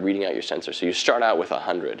start reading out your sensor. So you start out with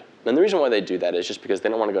 100. And the reason why they do that is just because they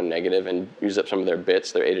don't want to go negative and use up some of their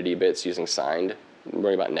bits, their A to D bits, using signed,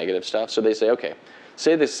 worry about negative stuff. So they say, okay,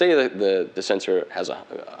 say that the sensor has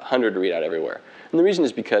 100 to read out everywhere. And the reason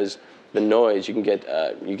is because the noise, you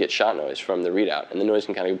get shot noise from the readout, and the noise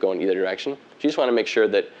can kind of go in either direction. So you just want to make sure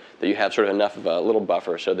that you have sort of enough of a little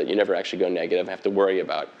buffer so that you never actually go negative and have to worry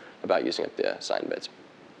about using up the signed bits.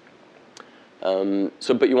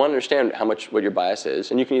 But you want to understand what your bias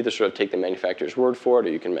is, and you can either sort of take the manufacturer's word for it,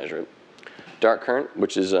 or you can measure it. Dark current,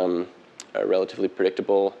 which is a relatively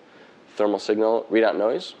predictable thermal signal. Readout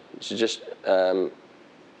noise, which is just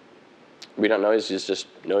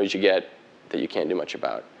noise you get that you can't do much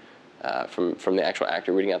about from the actual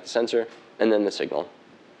actor reading out the sensor, and then the signal.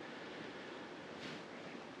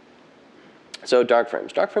 So dark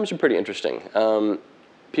frames. Dark frames are pretty interesting.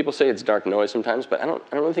 People say it's dark noise sometimes, but I don't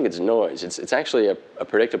really think it's noise. It's actually a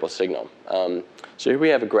predictable signal. So here we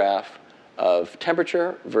have a graph of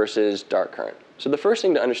temperature versus dark current. So the first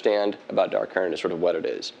thing to understand about dark current is sort of what it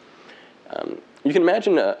is. You can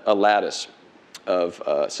imagine a lattice of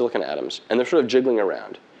silicon atoms, and they're sort of jiggling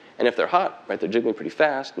around. And if they're hot, right, they're jiggling pretty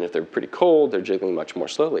fast, and if they're pretty cold, they're jiggling much more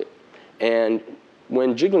slowly. And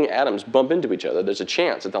when jiggling atoms bump into each other, there's a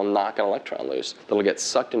chance that they'll knock an electron loose that'll get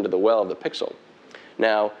sucked into the well of the pixel.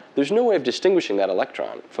 Now, there's no way of distinguishing that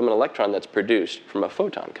electron from an electron that's produced from a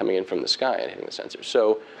photon coming in from the sky and hitting the sensor.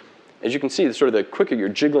 So as you can see, sort of the quicker you're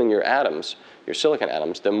jiggling your atoms, your silicon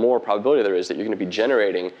atoms, the more probability there is that you're going to be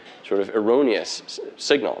generating sort of erroneous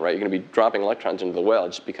signal, right? You're going to be dropping electrons into the well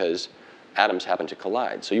just because atoms happen to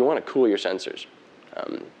collide. So you want to cool your sensors.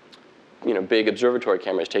 Big observatory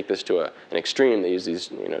cameras take this to an extreme. They use these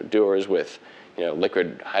dewars with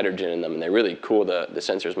liquid hydrogen in them, and they really cool the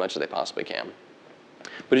sensor as much as they possibly can.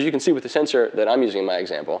 But as you can see with the sensor that I'm using in my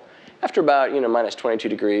example, after about minus 22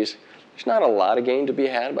 degrees, there's not a lot of gain to be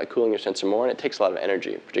had by cooling your sensor more, and it takes a lot of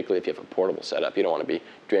energy, particularly if you have a portable setup. You don't want to be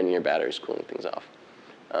draining your batteries cooling things off.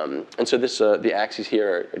 And so the axes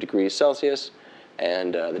here are degrees Celsius,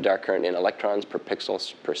 and the dark current in electrons per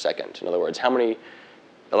pixels per second. In other words, how many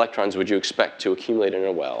electrons would you expect to accumulate in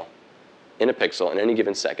a well in a pixel in any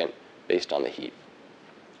given second based on the heat?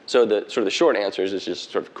 So the short answer is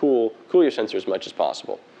just sort of cool your sensor as much as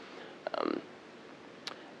possible.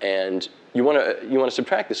 And you want to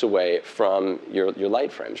subtract this away from your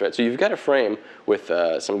light frames, right? So you've got a frame with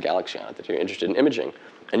some galaxy on it that you're interested in imaging,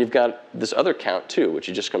 and you've got this other count too, which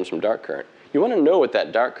just comes from dark current. You want to know what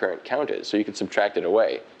that dark current count is so you can subtract it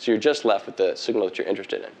away. So you're just left with the signal that you're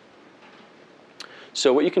interested in.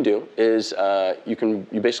 So what you can do is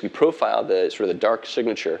you basically profile the sort of the dark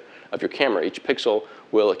signature of your camera. Each pixel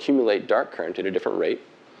will accumulate dark current at a different rate.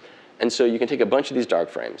 And so you can take a bunch of these dark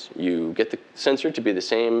frames. You get the sensor to be the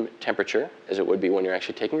same temperature as it would be when you're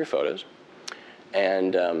actually taking your photos.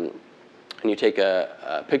 And you take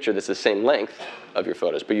a picture that's the same length of your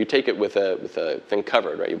photos, but you take it with a thing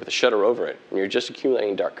covered, right? With a shutter over it, and you're just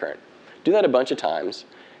accumulating dark current. Do that a bunch of times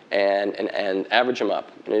and average them up.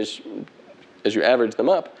 And as you average them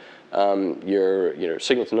up, your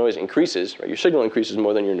signal to noise increases, right? Your signal increases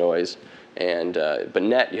more than your noise, but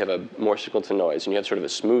net you have a more signal to noise, and you have sort of a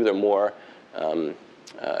smoother, more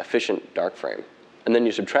efficient dark frame. and then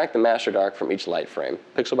you subtract the master dark from each light frame,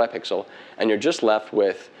 pixel by pixel, and you're just left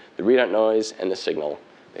with the readout noise and the signal,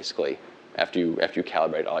 basically, after you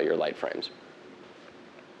calibrate all your light frames.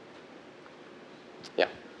 Yeah?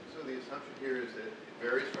 So the assumption here is that it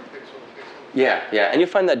varies from pixel to pixel? Yeah, yeah, and you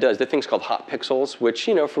find that does. There are things called hot pixels, which,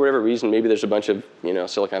 for whatever reason, maybe there's a bunch of,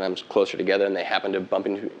 silicon atoms closer together and they happen to bump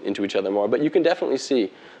into each other more. But you can definitely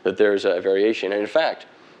see that there's a variation. And in fact,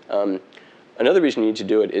 another reason you need to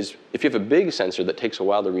do it is if you have a big sensor that takes a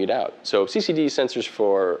while to read out. So CCD sensors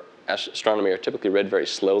for astronomy are typically read very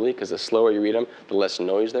slowly, because the slower you read them, the less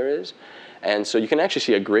noise there is. And so you can actually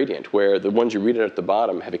see a gradient where the ones you read out at the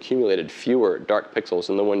bottom have accumulated fewer dark pixels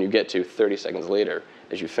than the one you get to 30 seconds later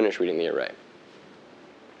as you finish reading the array.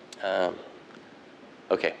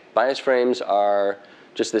 OK, bias frames are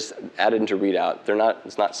just this added into readout.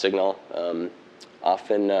 It's not signal.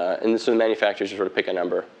 Often, and so the manufacturers just sort of pick a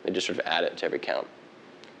number. They just sort of add it to every count.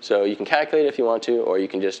 So you can calculate it if you want to, or you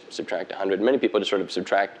can just subtract 100. Many people just sort of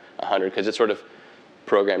subtract 100 because it's sort of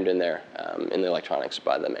programmed in there in the electronics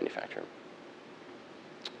by the manufacturer.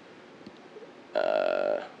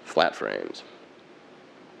 Flat frames.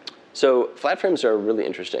 So flat frames are really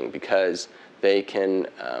interesting because they can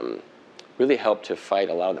really help to fight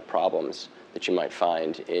a lot of the problems that you might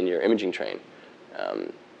find in your imaging train.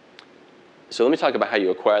 So let me talk about how you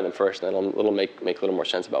acquire them first, and then it'll make a little more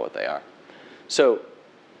sense about what they are. So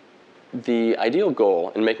the ideal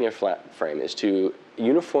goal in making a flat frame is to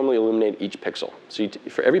uniformly illuminate each pixel. So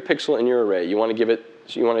for every pixel in your array, you want to give it.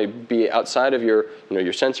 So you want to be outside of your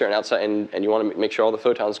sensor and outside, and you want to make sure all the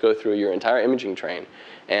photons go through your entire imaging train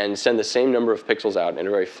and send the same number of pixels out in a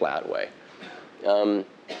very flat way.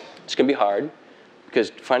 This can be hard because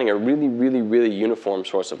finding a really, really, really uniform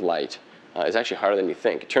source of light is actually harder than you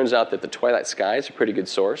think. It turns out that the twilight sky is a pretty good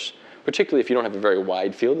source, particularly if you don't have a very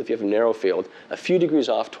wide field. If you have a narrow field, a few degrees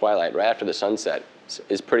off twilight right after the sunset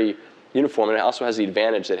is pretty uniform, and it also has the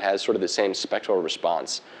advantage that it has sort of the same spectral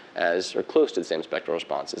response as, or close to the same spectral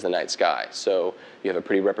response as the night sky. So you have a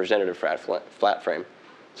pretty representative flat frame.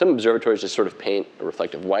 Some observatories just sort of paint a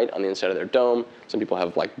reflective white on the inside of their dome. Some people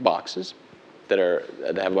have like boxes that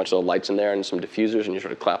have a bunch of little lights in there and some diffusers, and you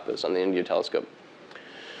sort of clap those on the end of your telescope.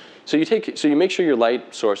 So you make sure your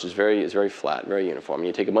light source is very flat, very uniform.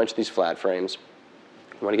 You take a bunch of these flat frames.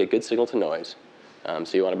 You want to get good signal to noise.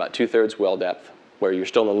 So you want about 2/3 well depth, where you're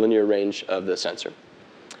still in the linear range of the sensor.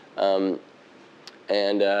 And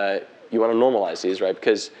you want to normalize these, right?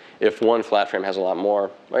 Because if one flat frame has a lot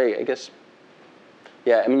more, well, I guess,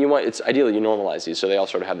 yeah, I mean, it's ideally you normalize these so they all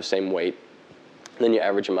sort of have the same weight. And then you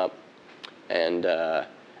average them up. And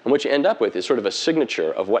what you end up with is sort of a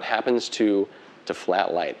signature of what happens to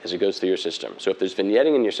flat light as it goes through your system. So if there's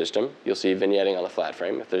vignetting in your system, you'll see vignetting on the flat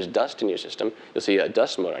frame. If there's dust in your system, you'll see a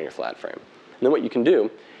dust mode on your flat frame. And then what you can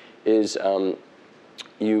do is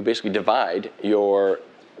you basically divide your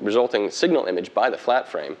resulting signal image by the flat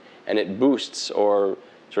frame, and it boosts or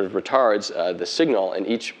sort of retards the signal in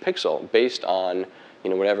each pixel based on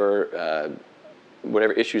whatever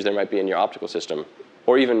issues there might be in your optical system,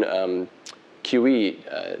 or even QE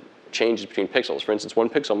changes between pixels. For instance, one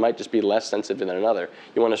pixel might just be less sensitive than another.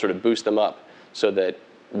 You want to sort of boost them up so that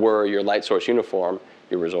were your light source uniform,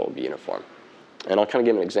 your result will be uniform. And I'll kind of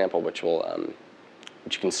give an example which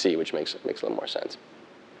you can see, which makes a little more sense.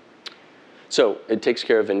 So it takes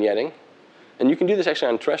care of vignetting. And you can do this actually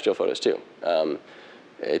on terrestrial photos too. So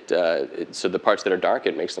the parts that are dark,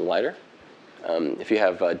 it makes them lighter. If you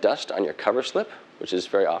have dust on your cover slip, which is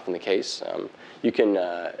very often the case, you can,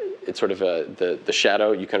 it's sort of the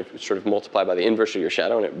shadow, you can sort of multiply by the inverse of your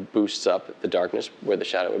shadow, and it boosts up the darkness where the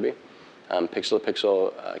shadow would be. Pixel to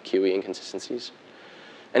pixel QE inconsistencies.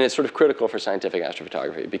 And it's sort of critical for scientific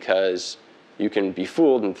astrophotography because you can be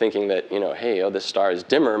fooled in thinking that, hey, this star is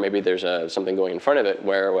dimmer, maybe there's something going in front of it,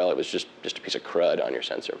 where, well, it was just a piece of crud on your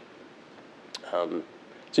sensor.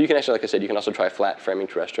 So you can actually, like I said, you can also try flat framing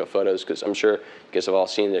terrestrial photos, because I'm sure you guys have all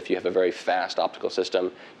seen that if you have a very fast optical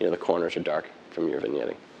system, the corners are dark from your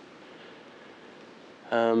vignetting.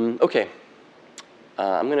 OK.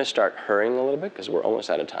 I'm going to start hurrying a little bit, because we're almost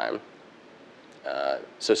out of time.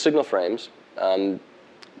 So signal frames.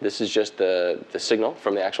 This is just the signal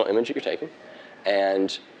from the actual image that you're taking.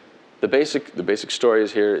 And the basic story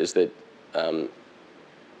here is that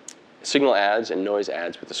signal adds and noise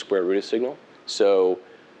adds with the square root of signal. So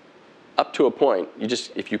up to a point,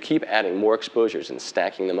 if you keep adding more exposures and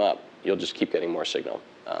stacking them up, you'll just keep getting more signal,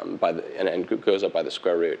 and it goes up by the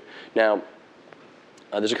square root. Now,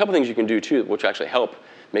 there's a couple things you can do too, which actually help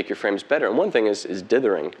make your frames better. And one thing is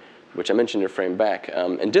dithering, which I mentioned in a frame back.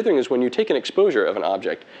 And dithering is when you take an exposure of an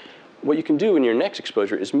object. What you can do in your next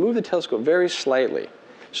exposure is move the telescope very slightly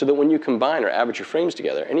so that when you combine or average your frames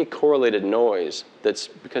together, any correlated noise that's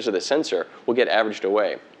because of the sensor will get averaged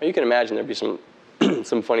away. Now you can imagine there'd be some,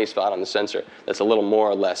 some funny spot on the sensor that's a little more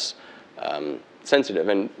or less sensitive,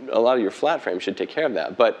 and a lot of your flat frames should take care of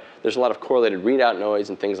that, but there's a lot of correlated readout noise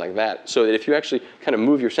and things like that, so that if you actually kind of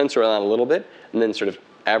move your sensor around a little bit and then sort of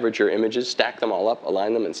average your images, stack them all up,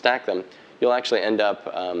 align them and stack them, you'll actually end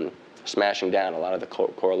up smashing down a lot of the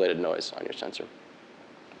correlated noise on your sensor.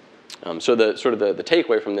 So the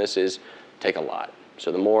takeaway from this is take a lot.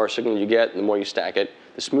 So the more signal you get, the more you stack it,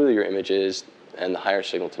 the smoother your image is, and the higher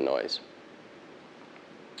signal to noise.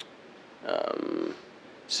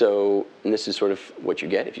 And this is sort of what you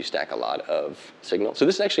get if you stack a lot of signal. So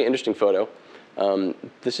this is actually an interesting photo.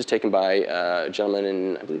 This is taken by a gentleman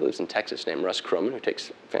in, I believe he lives in Texas, named Russ Croman, who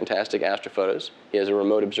takes fantastic astrophotos. He has a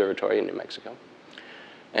remote observatory in New Mexico.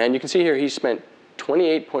 And you can see here he spent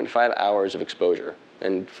 28.5 hours of exposure.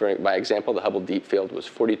 And by example, the Hubble Deep Field was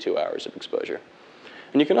 42 hours of exposure.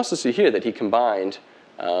 And you can also see here that he combined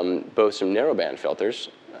both some narrowband filters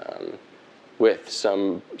with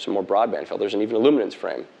some more broadband filters and even a luminance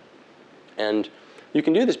frame. And you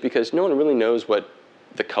can do this because no one really knows what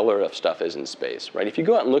the color of stuff is in space, right? If you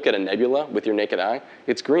go out and look at a nebula with your naked eye,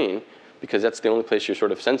 it's green because that's the only place you're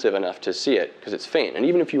sort of sensitive enough to see it because it's faint. And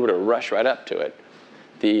even if you were to rush right up to it,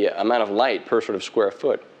 the amount of light per sort of square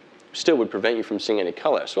foot still would prevent you from seeing any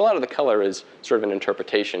color. So a lot of the color is sort of an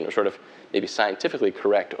interpretation or sort of maybe scientifically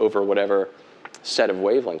correct over whatever set of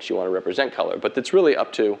wavelengths you want to represent color. But it's really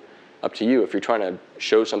up to you if you're trying to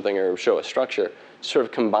show something or show a structure, sort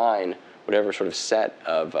of combine whatever sort of set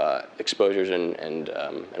of exposures and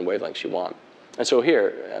wavelengths you want. And so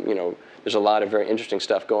here, there's a lot of very interesting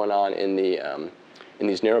stuff going on in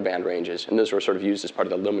these narrowband ranges, and those were sort of used as part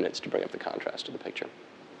of the luminance to bring up the contrast of the picture.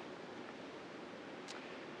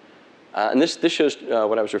 And this shows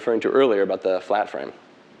what I was referring to earlier about the flat frame.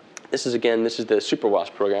 This is the Super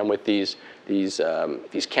WASP program with these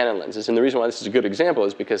Canon lenses. And the reason why this is a good example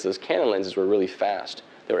is because those Canon lenses were really fast.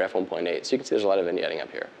 They were f1.8. So you can see there's a lot of vignetting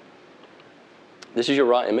up here. This is your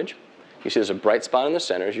raw image. You see there's a bright spot in the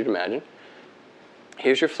center, as you'd imagine.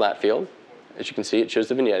 Here's your flat field. As you can see, it shows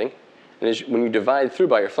the vignetting. And when you divide through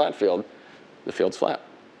by your flat field, the field's flat.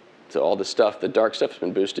 So all the stuff, the dark stuff has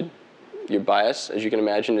been boosted. Your bias, as you can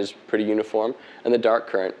imagine, is pretty uniform. And the dark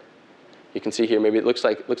current, you can see here, maybe it looks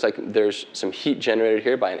like there's some heat generated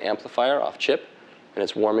here by an amplifier off chip, and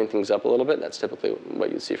it's warming things up a little bit. That's typically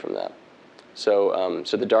what you'd see from that. So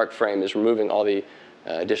the dark frame is removing all the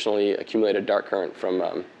additionally accumulated dark current from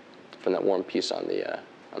that warm piece on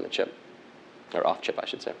the chip, or off chip, I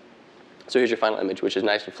should say. So here's your final image, which is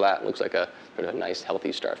nice and flat. It looks like a sort of nice,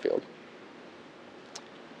 healthy star field.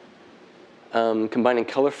 Combining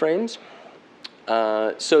color frames.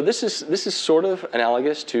 So this is sort of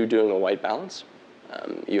analogous to doing a white balance.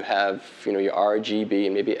 You have your R, G, B,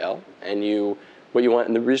 and maybe L, and what you want.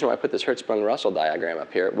 And the reason why I put this Hertzsprung-Russell diagram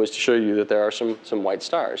up here was to show you that there are some white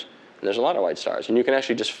stars, and there's a lot of white stars, and you can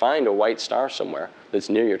actually just find a white star somewhere that's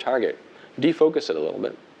near your target, defocus it a little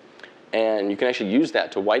bit, and you can actually use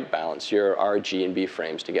that to white balance your R, G, and B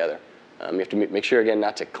frames together. You have to make sure, again,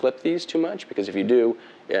 not to clip these too much, because if you do,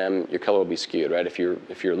 your color will be skewed, right? If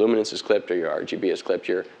your luminance is clipped or your RGB is clipped,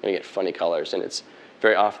 you're going to get funny colors. And it's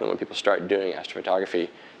very often when people start doing astrophotography,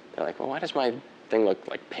 they're like, well, why does my thing look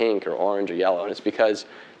like pink or orange or yellow? And it's because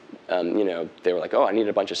they were like, oh, I need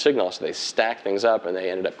a bunch of signal. So they stacked things up, and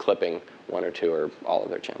they ended up clipping one or two or all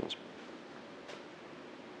of their channels.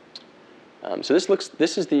 So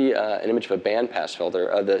this is an image of a bandpass filter,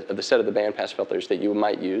 of the set of the bandpass filters that you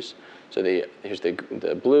might use. So here's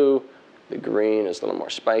the blue, the green is a little more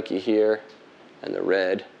spiky here, and the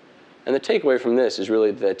red. And the takeaway from this is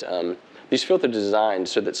really that these filters are designed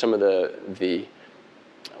so that some of the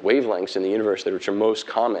wavelengths in the universe which are most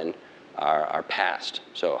common are passed.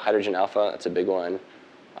 So hydrogen alpha, that's a big one,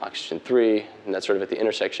 oxygen 3, and that's sort of at the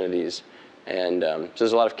intersection of these. And so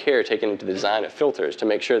there's a lot of care taken into the design of filters to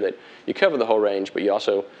make sure that you cover the whole range, but you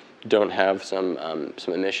also don't have some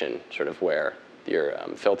emission sort of where your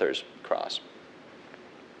filters cross.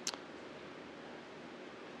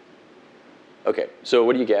 OK, so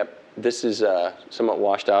what do you get? This is a somewhat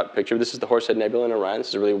washed out picture. This is the Horsehead Nebula in Orion. This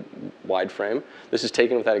is a really wide frame. This is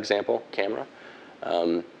taken with that example camera.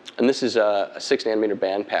 And this is a 6 nanometer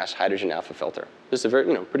bandpass hydrogen alpha filter. This is a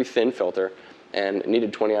very pretty thin filter. And it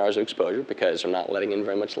needed 20 hours of exposure because I'm not letting in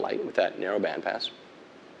very much light with that narrow bandpass.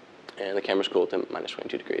 And the camera's cooled to minus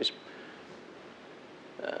 22 degrees.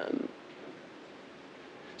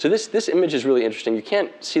 So this image is really interesting. You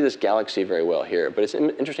can't see this galaxy very well here, but it's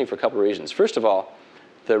interesting for a couple of reasons. First of all,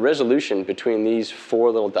 the resolution between these 4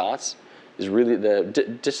 little dots is really, the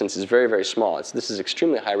distance is very, very small. This is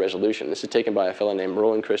extremely high resolution. This is taken by a fellow named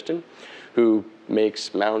Roland Christen, who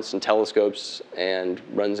makes mounts and telescopes and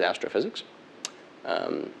runs astrophysics.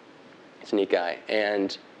 He's a neat guy.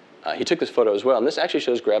 And he took this photo as well. And this actually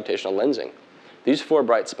shows gravitational lensing. These 4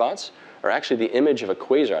 bright spots are actually the image of a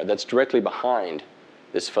quasar that's directly behind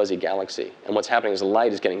this fuzzy galaxy. And what's happening is the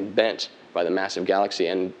light is getting bent by the massive galaxy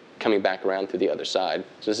and coming back around through the other side.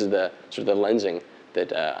 So this is the sort of the lensing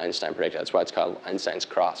that Einstein predicted. That's why it's called Einstein's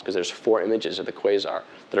cross, because there's 4 images of the quasar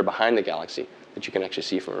that are behind the galaxy that you can actually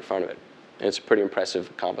see from in front of it. And it's a pretty impressive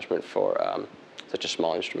accomplishment for such a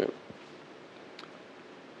small instrument.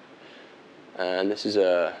 And this is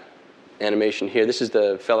a animation here. This is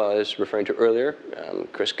the fellow I was referring to earlier,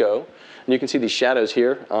 Chris Go. And you can see these shadows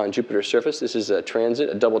here on Jupiter's surface. This is a transit,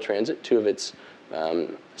 a double transit. 2 of its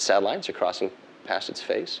satellites are crossing past its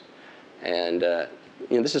face. And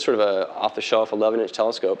this is sort of a off-the-shelf 11-inch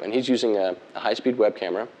telescope. And he's using a high-speed web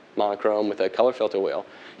camera, monochrome with a color filter wheel.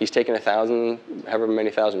 He's taken 1,000, however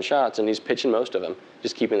many thousand shots, and he's pitching most of them,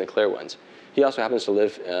 just keeping the clear ones. He also happens to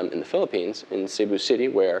live in the Philippines, in Cebu City,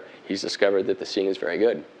 where he's discovered that the seeing is very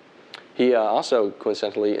good. He also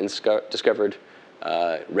coincidentally discovered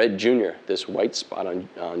Red Junior, this white spot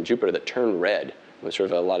on Jupiter that turned red. With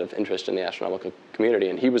sort of a lot of interest in the astronomical community,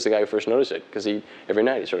 and he was the guy who first noticed it, because every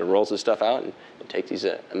night he sort of rolls his stuff out and takes these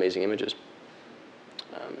amazing images.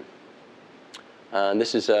 And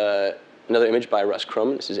this is another image by Russ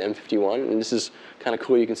Croman. This is M51, and this is kind of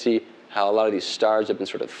cool. You can see how a lot of these stars have been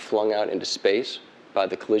sort of flung out into space by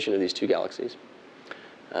the collision of these 2 galaxies.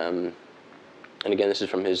 And again, this is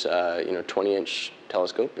from his 20-inch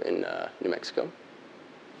telescope in New Mexico.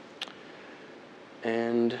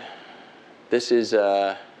 And this is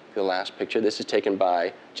the last picture. This is taken by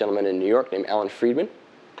a gentleman in New York named Alan Friedman,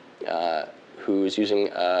 who's using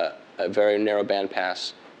a very narrow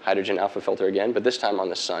bandpass hydrogen alpha filter again, but this time on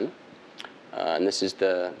the sun. And this is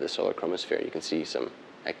the solar chromosphere. You can see some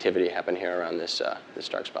activity happen here around this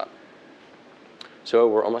dark spot. So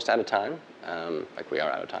we're almost out of time. We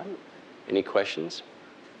are out of time. Any questions?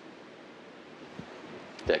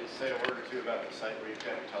 Dick? Say a word or 2 about the site where you've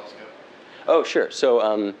got a telescope. Oh, sure.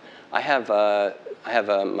 So I have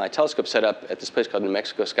my telescope set up at this place called New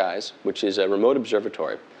Mexico Skies, which is a remote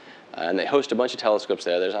observatory. And they host a bunch of telescopes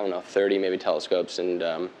there. There's, I don't know, 30 maybe telescopes.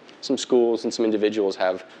 And some schools and some individuals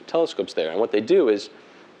have telescopes there. And what they do is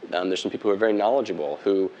there's some people who are very knowledgeable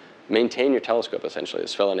who maintain your telescope, essentially.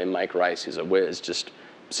 This fellow named Mike Rice, who's a whiz, just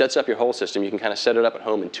sets up your whole system. You can kind of set it up at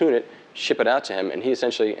home and tune it, ship it out to him, and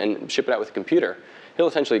and ship it out with a computer. He'll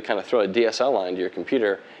essentially kind of throw a DSL line to your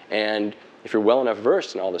computer, and if you're well enough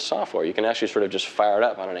versed in all this software, you can actually sort of just fire it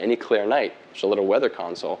up on any clear night. There's a little weather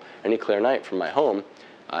console. Any clear night from my home,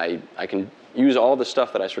 I can use all the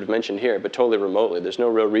stuff that I sort of mentioned here, but totally remotely. There's no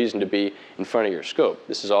real reason to be in front of your scope.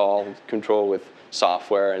 This is all controlled with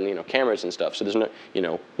software and cameras and stuff. So there's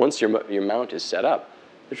no once your mount is set up,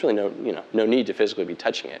 there's really no need to physically be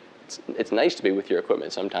touching it. It's nice to be with your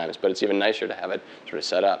equipment sometimes, but it's even nicer to have it sort of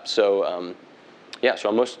set up. So so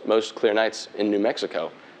on most clear nights in New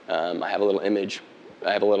Mexico, I have a little image.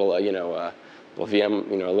 I have a little little VM,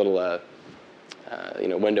 a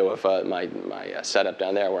little window of my setup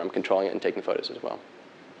down there where I'm controlling it and taking photos as well.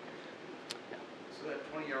 Yeah. So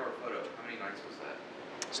that 20-hour photo, how many nights was that?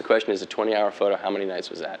 So the question is, a 20-hour photo, how many nights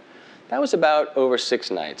was that? That was about over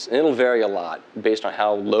 6 nights. And it'll vary a lot based on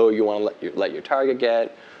how low you want to let your target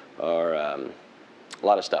get, or a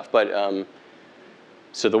lot of stuff. But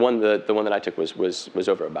so the one that I took was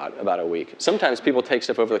over about a week. Sometimes people take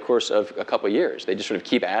stuff over the course of a couple of years. They just sort of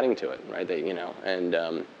keep adding to it, right?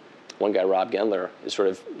 One guy, Rob Gendler, is sort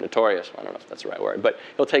of notorious. I don't know if that's the right word, but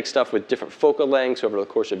he'll take stuff with different focal lengths over the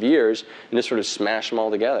course of years and just sort of smash them all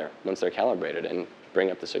together once they're calibrated and bring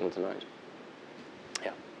up the signal to noise. Yeah.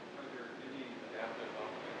 Are there any adaptive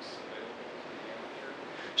optics available to the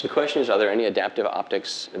amateur? So the question is, are there any adaptive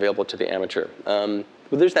optics available to the amateur?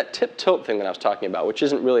 Well, there's that tip-tilt thing that I was talking about, which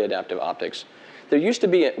isn't really adaptive optics. There used to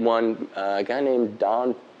be one a guy named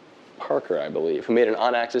Don Parker, I believe, who made an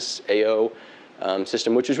on-axis AO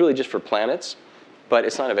system, which is really just for planets, but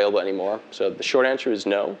it's not available anymore. So the short answer is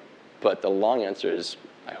no, but the long answer is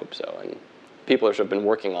I hope so. And people have sort of been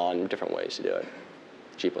working on different ways to do it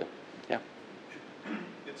cheaply. Yeah.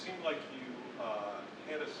 It seemed like you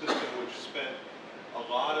had a system which spent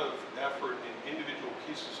a lot of effort in individual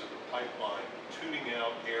pieces of the pipeline, tuning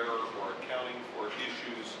out error or accounting for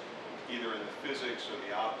issues either in the physics or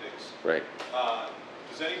the optics. Right.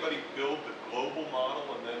 Does anybody build the global model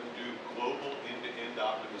and then do global end-to-end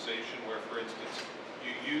optimization where, for instance,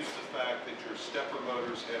 you use the fact that your stepper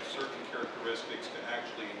motors have certain characteristics to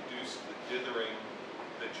actually induce the dithering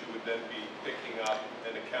that you would then be picking up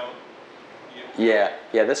an account? Yeah,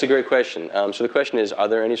 that's a great question. So the question is, are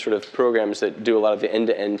there any sort of programs that do a lot of the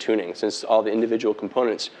end-to-end tuning, since all the individual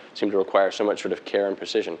components seem to require so much sort of care and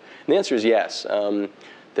precision? And the answer is yes.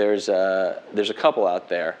 There's a couple out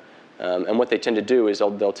there. And what they tend to do is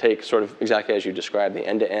they'll take sort of exactly as you described, the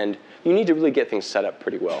end-to-end. You need to really get things set up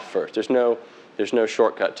pretty well first. There's no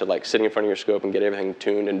shortcut to like sitting in front of your scope and get everything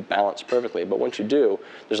tuned and balanced perfectly. But once you do,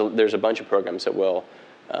 there's a bunch of programs that will,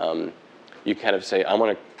 you kind of say, I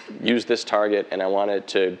want to use this target and I want it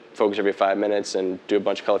to focus every 5 minutes and do a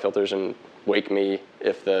bunch of color filters and wake me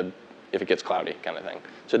if it gets cloudy, kind of thing.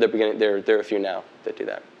 So there are a few now that do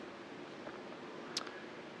that.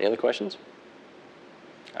 Any other questions?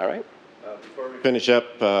 All right. Before we finish up,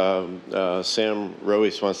 Sam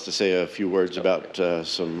Roes wants to say a few words about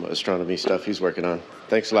some astronomy stuff he's working on.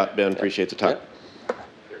 Thanks a lot, Ben. Appreciate the talk. I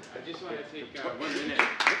just want to take 1 minute.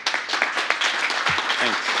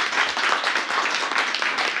 Thanks.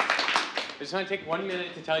 I just want to take 1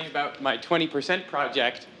 minute to tell you about my 20%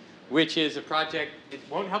 project, which is a project, it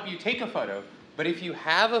won't help you take a photo, but if you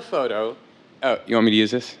have a photo, oh, you want me to use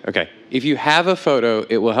this? Okay. If you have a photo,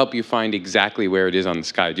 it will help you find exactly where it is on the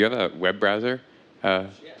sky. Do you have a web browser,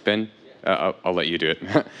 Ben? I'll let you do it.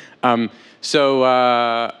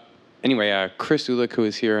 Anyway, Chris Ulick, who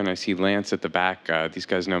is here, and I see Lance at the back. These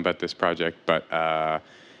guys know about this project. But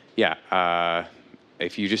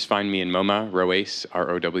if you just find me in MoMA, Roweis,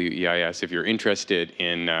 R-O-W-E-I-S, if you're interested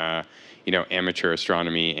in amateur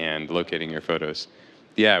astronomy and locating your photos,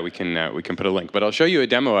 yeah, we can put a link. But I'll show you a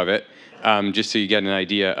demo of it. Just so you get an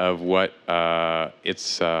idea of what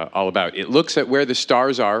it's all about. It looks at where the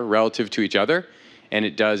stars are relative to each other, and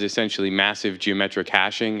it does essentially massive geometric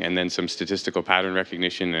hashing and then some statistical pattern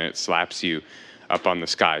recognition, and it slaps you up on the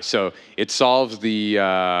sky. So it solves the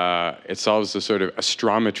sort of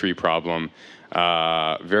astrometry problem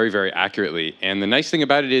very, very accurately. And the nice thing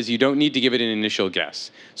about it is you don't need to give it an initial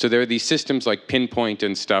guess. So there are these systems like Pinpoint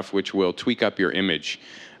and stuff which will tweak up your image.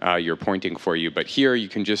 You're pointing for you, but here you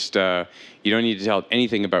can just you don't need to tell it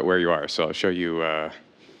anything about where you are. So I'll show you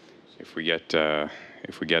if we get up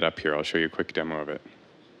here. I'll show you a quick demo of it.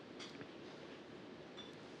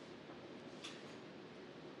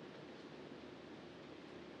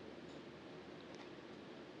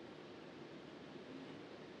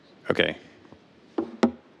 Okay. So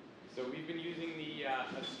we've been using the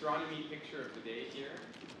astronomy picture of the day here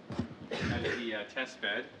as the test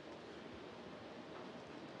bed.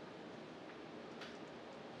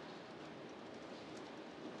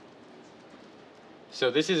 So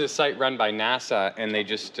this is a site run by NASA, and they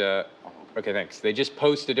just, okay, thanks. They just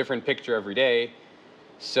post a different picture every day.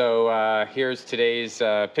 So here's today's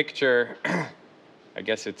picture. I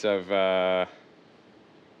guess it's of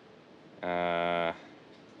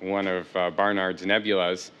one of Barnard's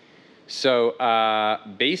nebulas. So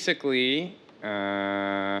basically,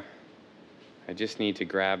 I just need to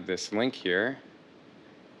grab this link here,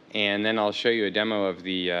 and then I'll show you a demo of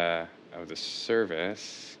the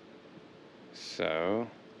service. So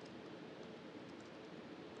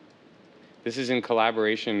this is in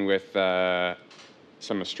collaboration with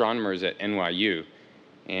some astronomers at NYU,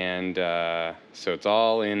 and so it's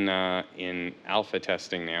all in alpha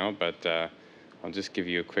testing now. But I'll just give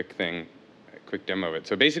you a quick demo of it.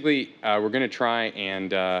 So basically, we're going to try and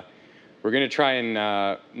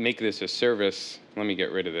make this a service. Let me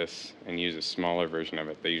get rid of this and use a smaller version of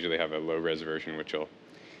it. They usually have a low-res version, which will.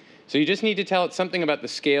 So you just need to tell it something about the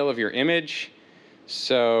scale of your image.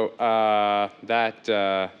 So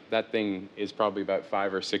that thing is probably about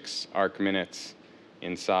 5 or 6 arc minutes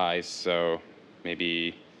in size. So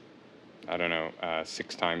maybe, I don't know,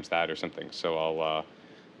 6 times that or something. So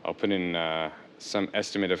I'll put in some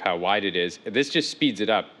estimate of how wide it is. This just speeds it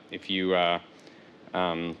up. If you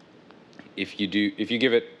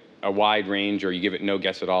give it a wide range or you give it no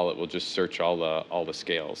guess at all, it will just search all the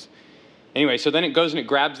scales. Anyway, so then it goes and it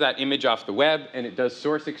grabs that image off the web, and it does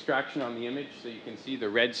source extraction on the image. So you can see the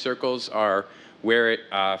red circles are where it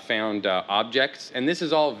found objects. And this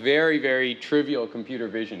is all very, very trivial computer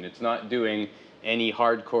vision. It's not doing any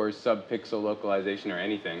hardcore sub-pixel localization or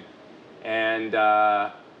anything. And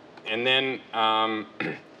then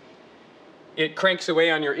it cranks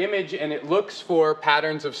away on your image, and it looks for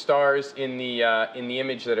patterns of stars in the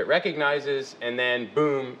image that it recognizes, and then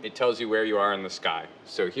boom, it tells you where you are in the sky.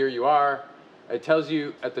 So here you are. It tells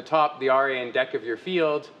you at the top the RA and DEC of your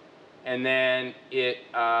field, and then it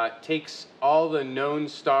takes all the known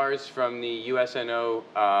stars from the USNO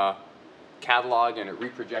catalog, and it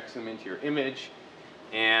reprojects them into your image.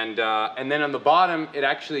 And then on the bottom, it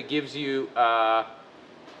actually gives you a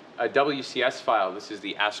WCS file. This is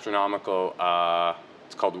the astronomical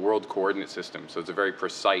It's called world coordinate system. So it's a very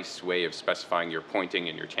precise way of specifying your pointing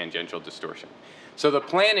and your tangential distortion. So the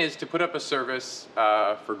plan is to put up a service,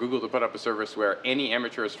 for Google to put up a service where any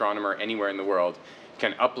amateur astronomer anywhere in the world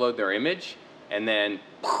can upload their image, and then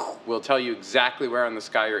we'll tell you exactly where on the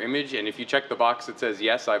sky your image, and if you check the box that says,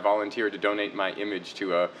 yes, I volunteer to donate my image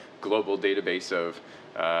to a global database of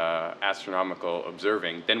astronomical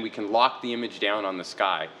observing, then we can lock the image down on the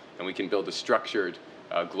sky, and we can build a structured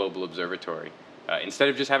global observatory. Instead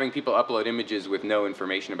of just having people upload images with no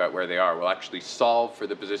information about where they are, we'll actually solve for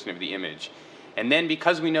the position of the image. And then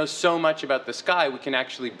because we know so much about the sky, we can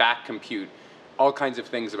actually back compute all kinds of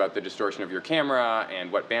things about the distortion of your camera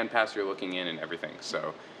and what bandpass you're looking in and everything.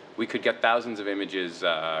 So we could get thousands of images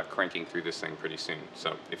cranking through this thing pretty soon.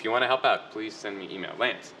 So if you want to help out, please send me email.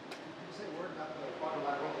 Lance.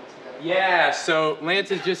 Yeah, so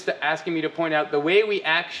Lance is just asking me to point out the way we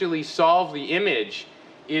actually solve the image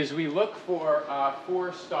is we look for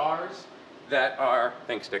 4 stars that are,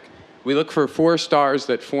 thanks Dick, we look for 4 stars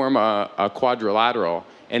that form a quadrilateral,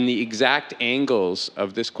 and the exact angles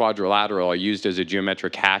of this quadrilateral are used as a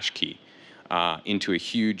geometric hash key into a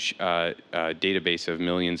huge database of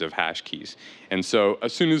millions of hash keys. And so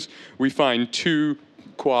as soon as we find 2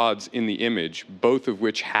 quads in the image, both of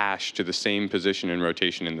which hash to the same position and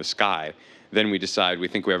rotation in the sky, then we decide we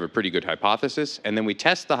think we have a pretty good hypothesis, and then we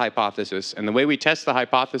test the hypothesis. And the way we test the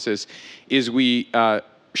hypothesis is we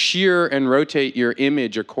shear and rotate your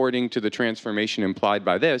image according to the transformation implied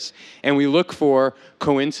by this, and we look for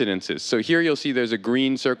coincidences. So here you'll see there's a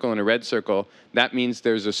green circle and a red circle. That means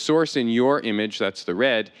there's a source in your image, that's the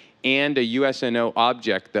red, and a USNO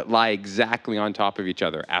object that lie exactly on top of each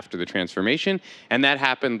other after the transformation. And that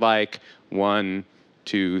happened like 1,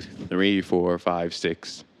 2, 3, 4, 5,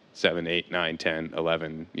 6, 7, 8, 9, 10,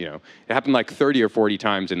 11, you know. It happened like 30 or 40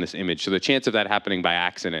 times in this image. So the chance of that happening by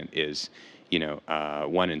accident is, you know,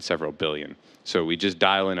 1 in several billion. So we just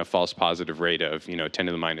dial in a false positive rate of, you know, 10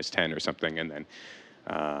 to the minus 10 or something, and then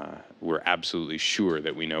we're absolutely sure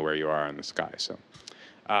that we know where you are on the sky. So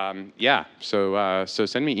yeah, so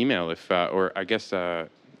send me email if, or I guess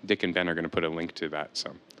Dick and Ben are going to put a link to that,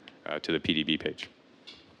 so to the PDB page.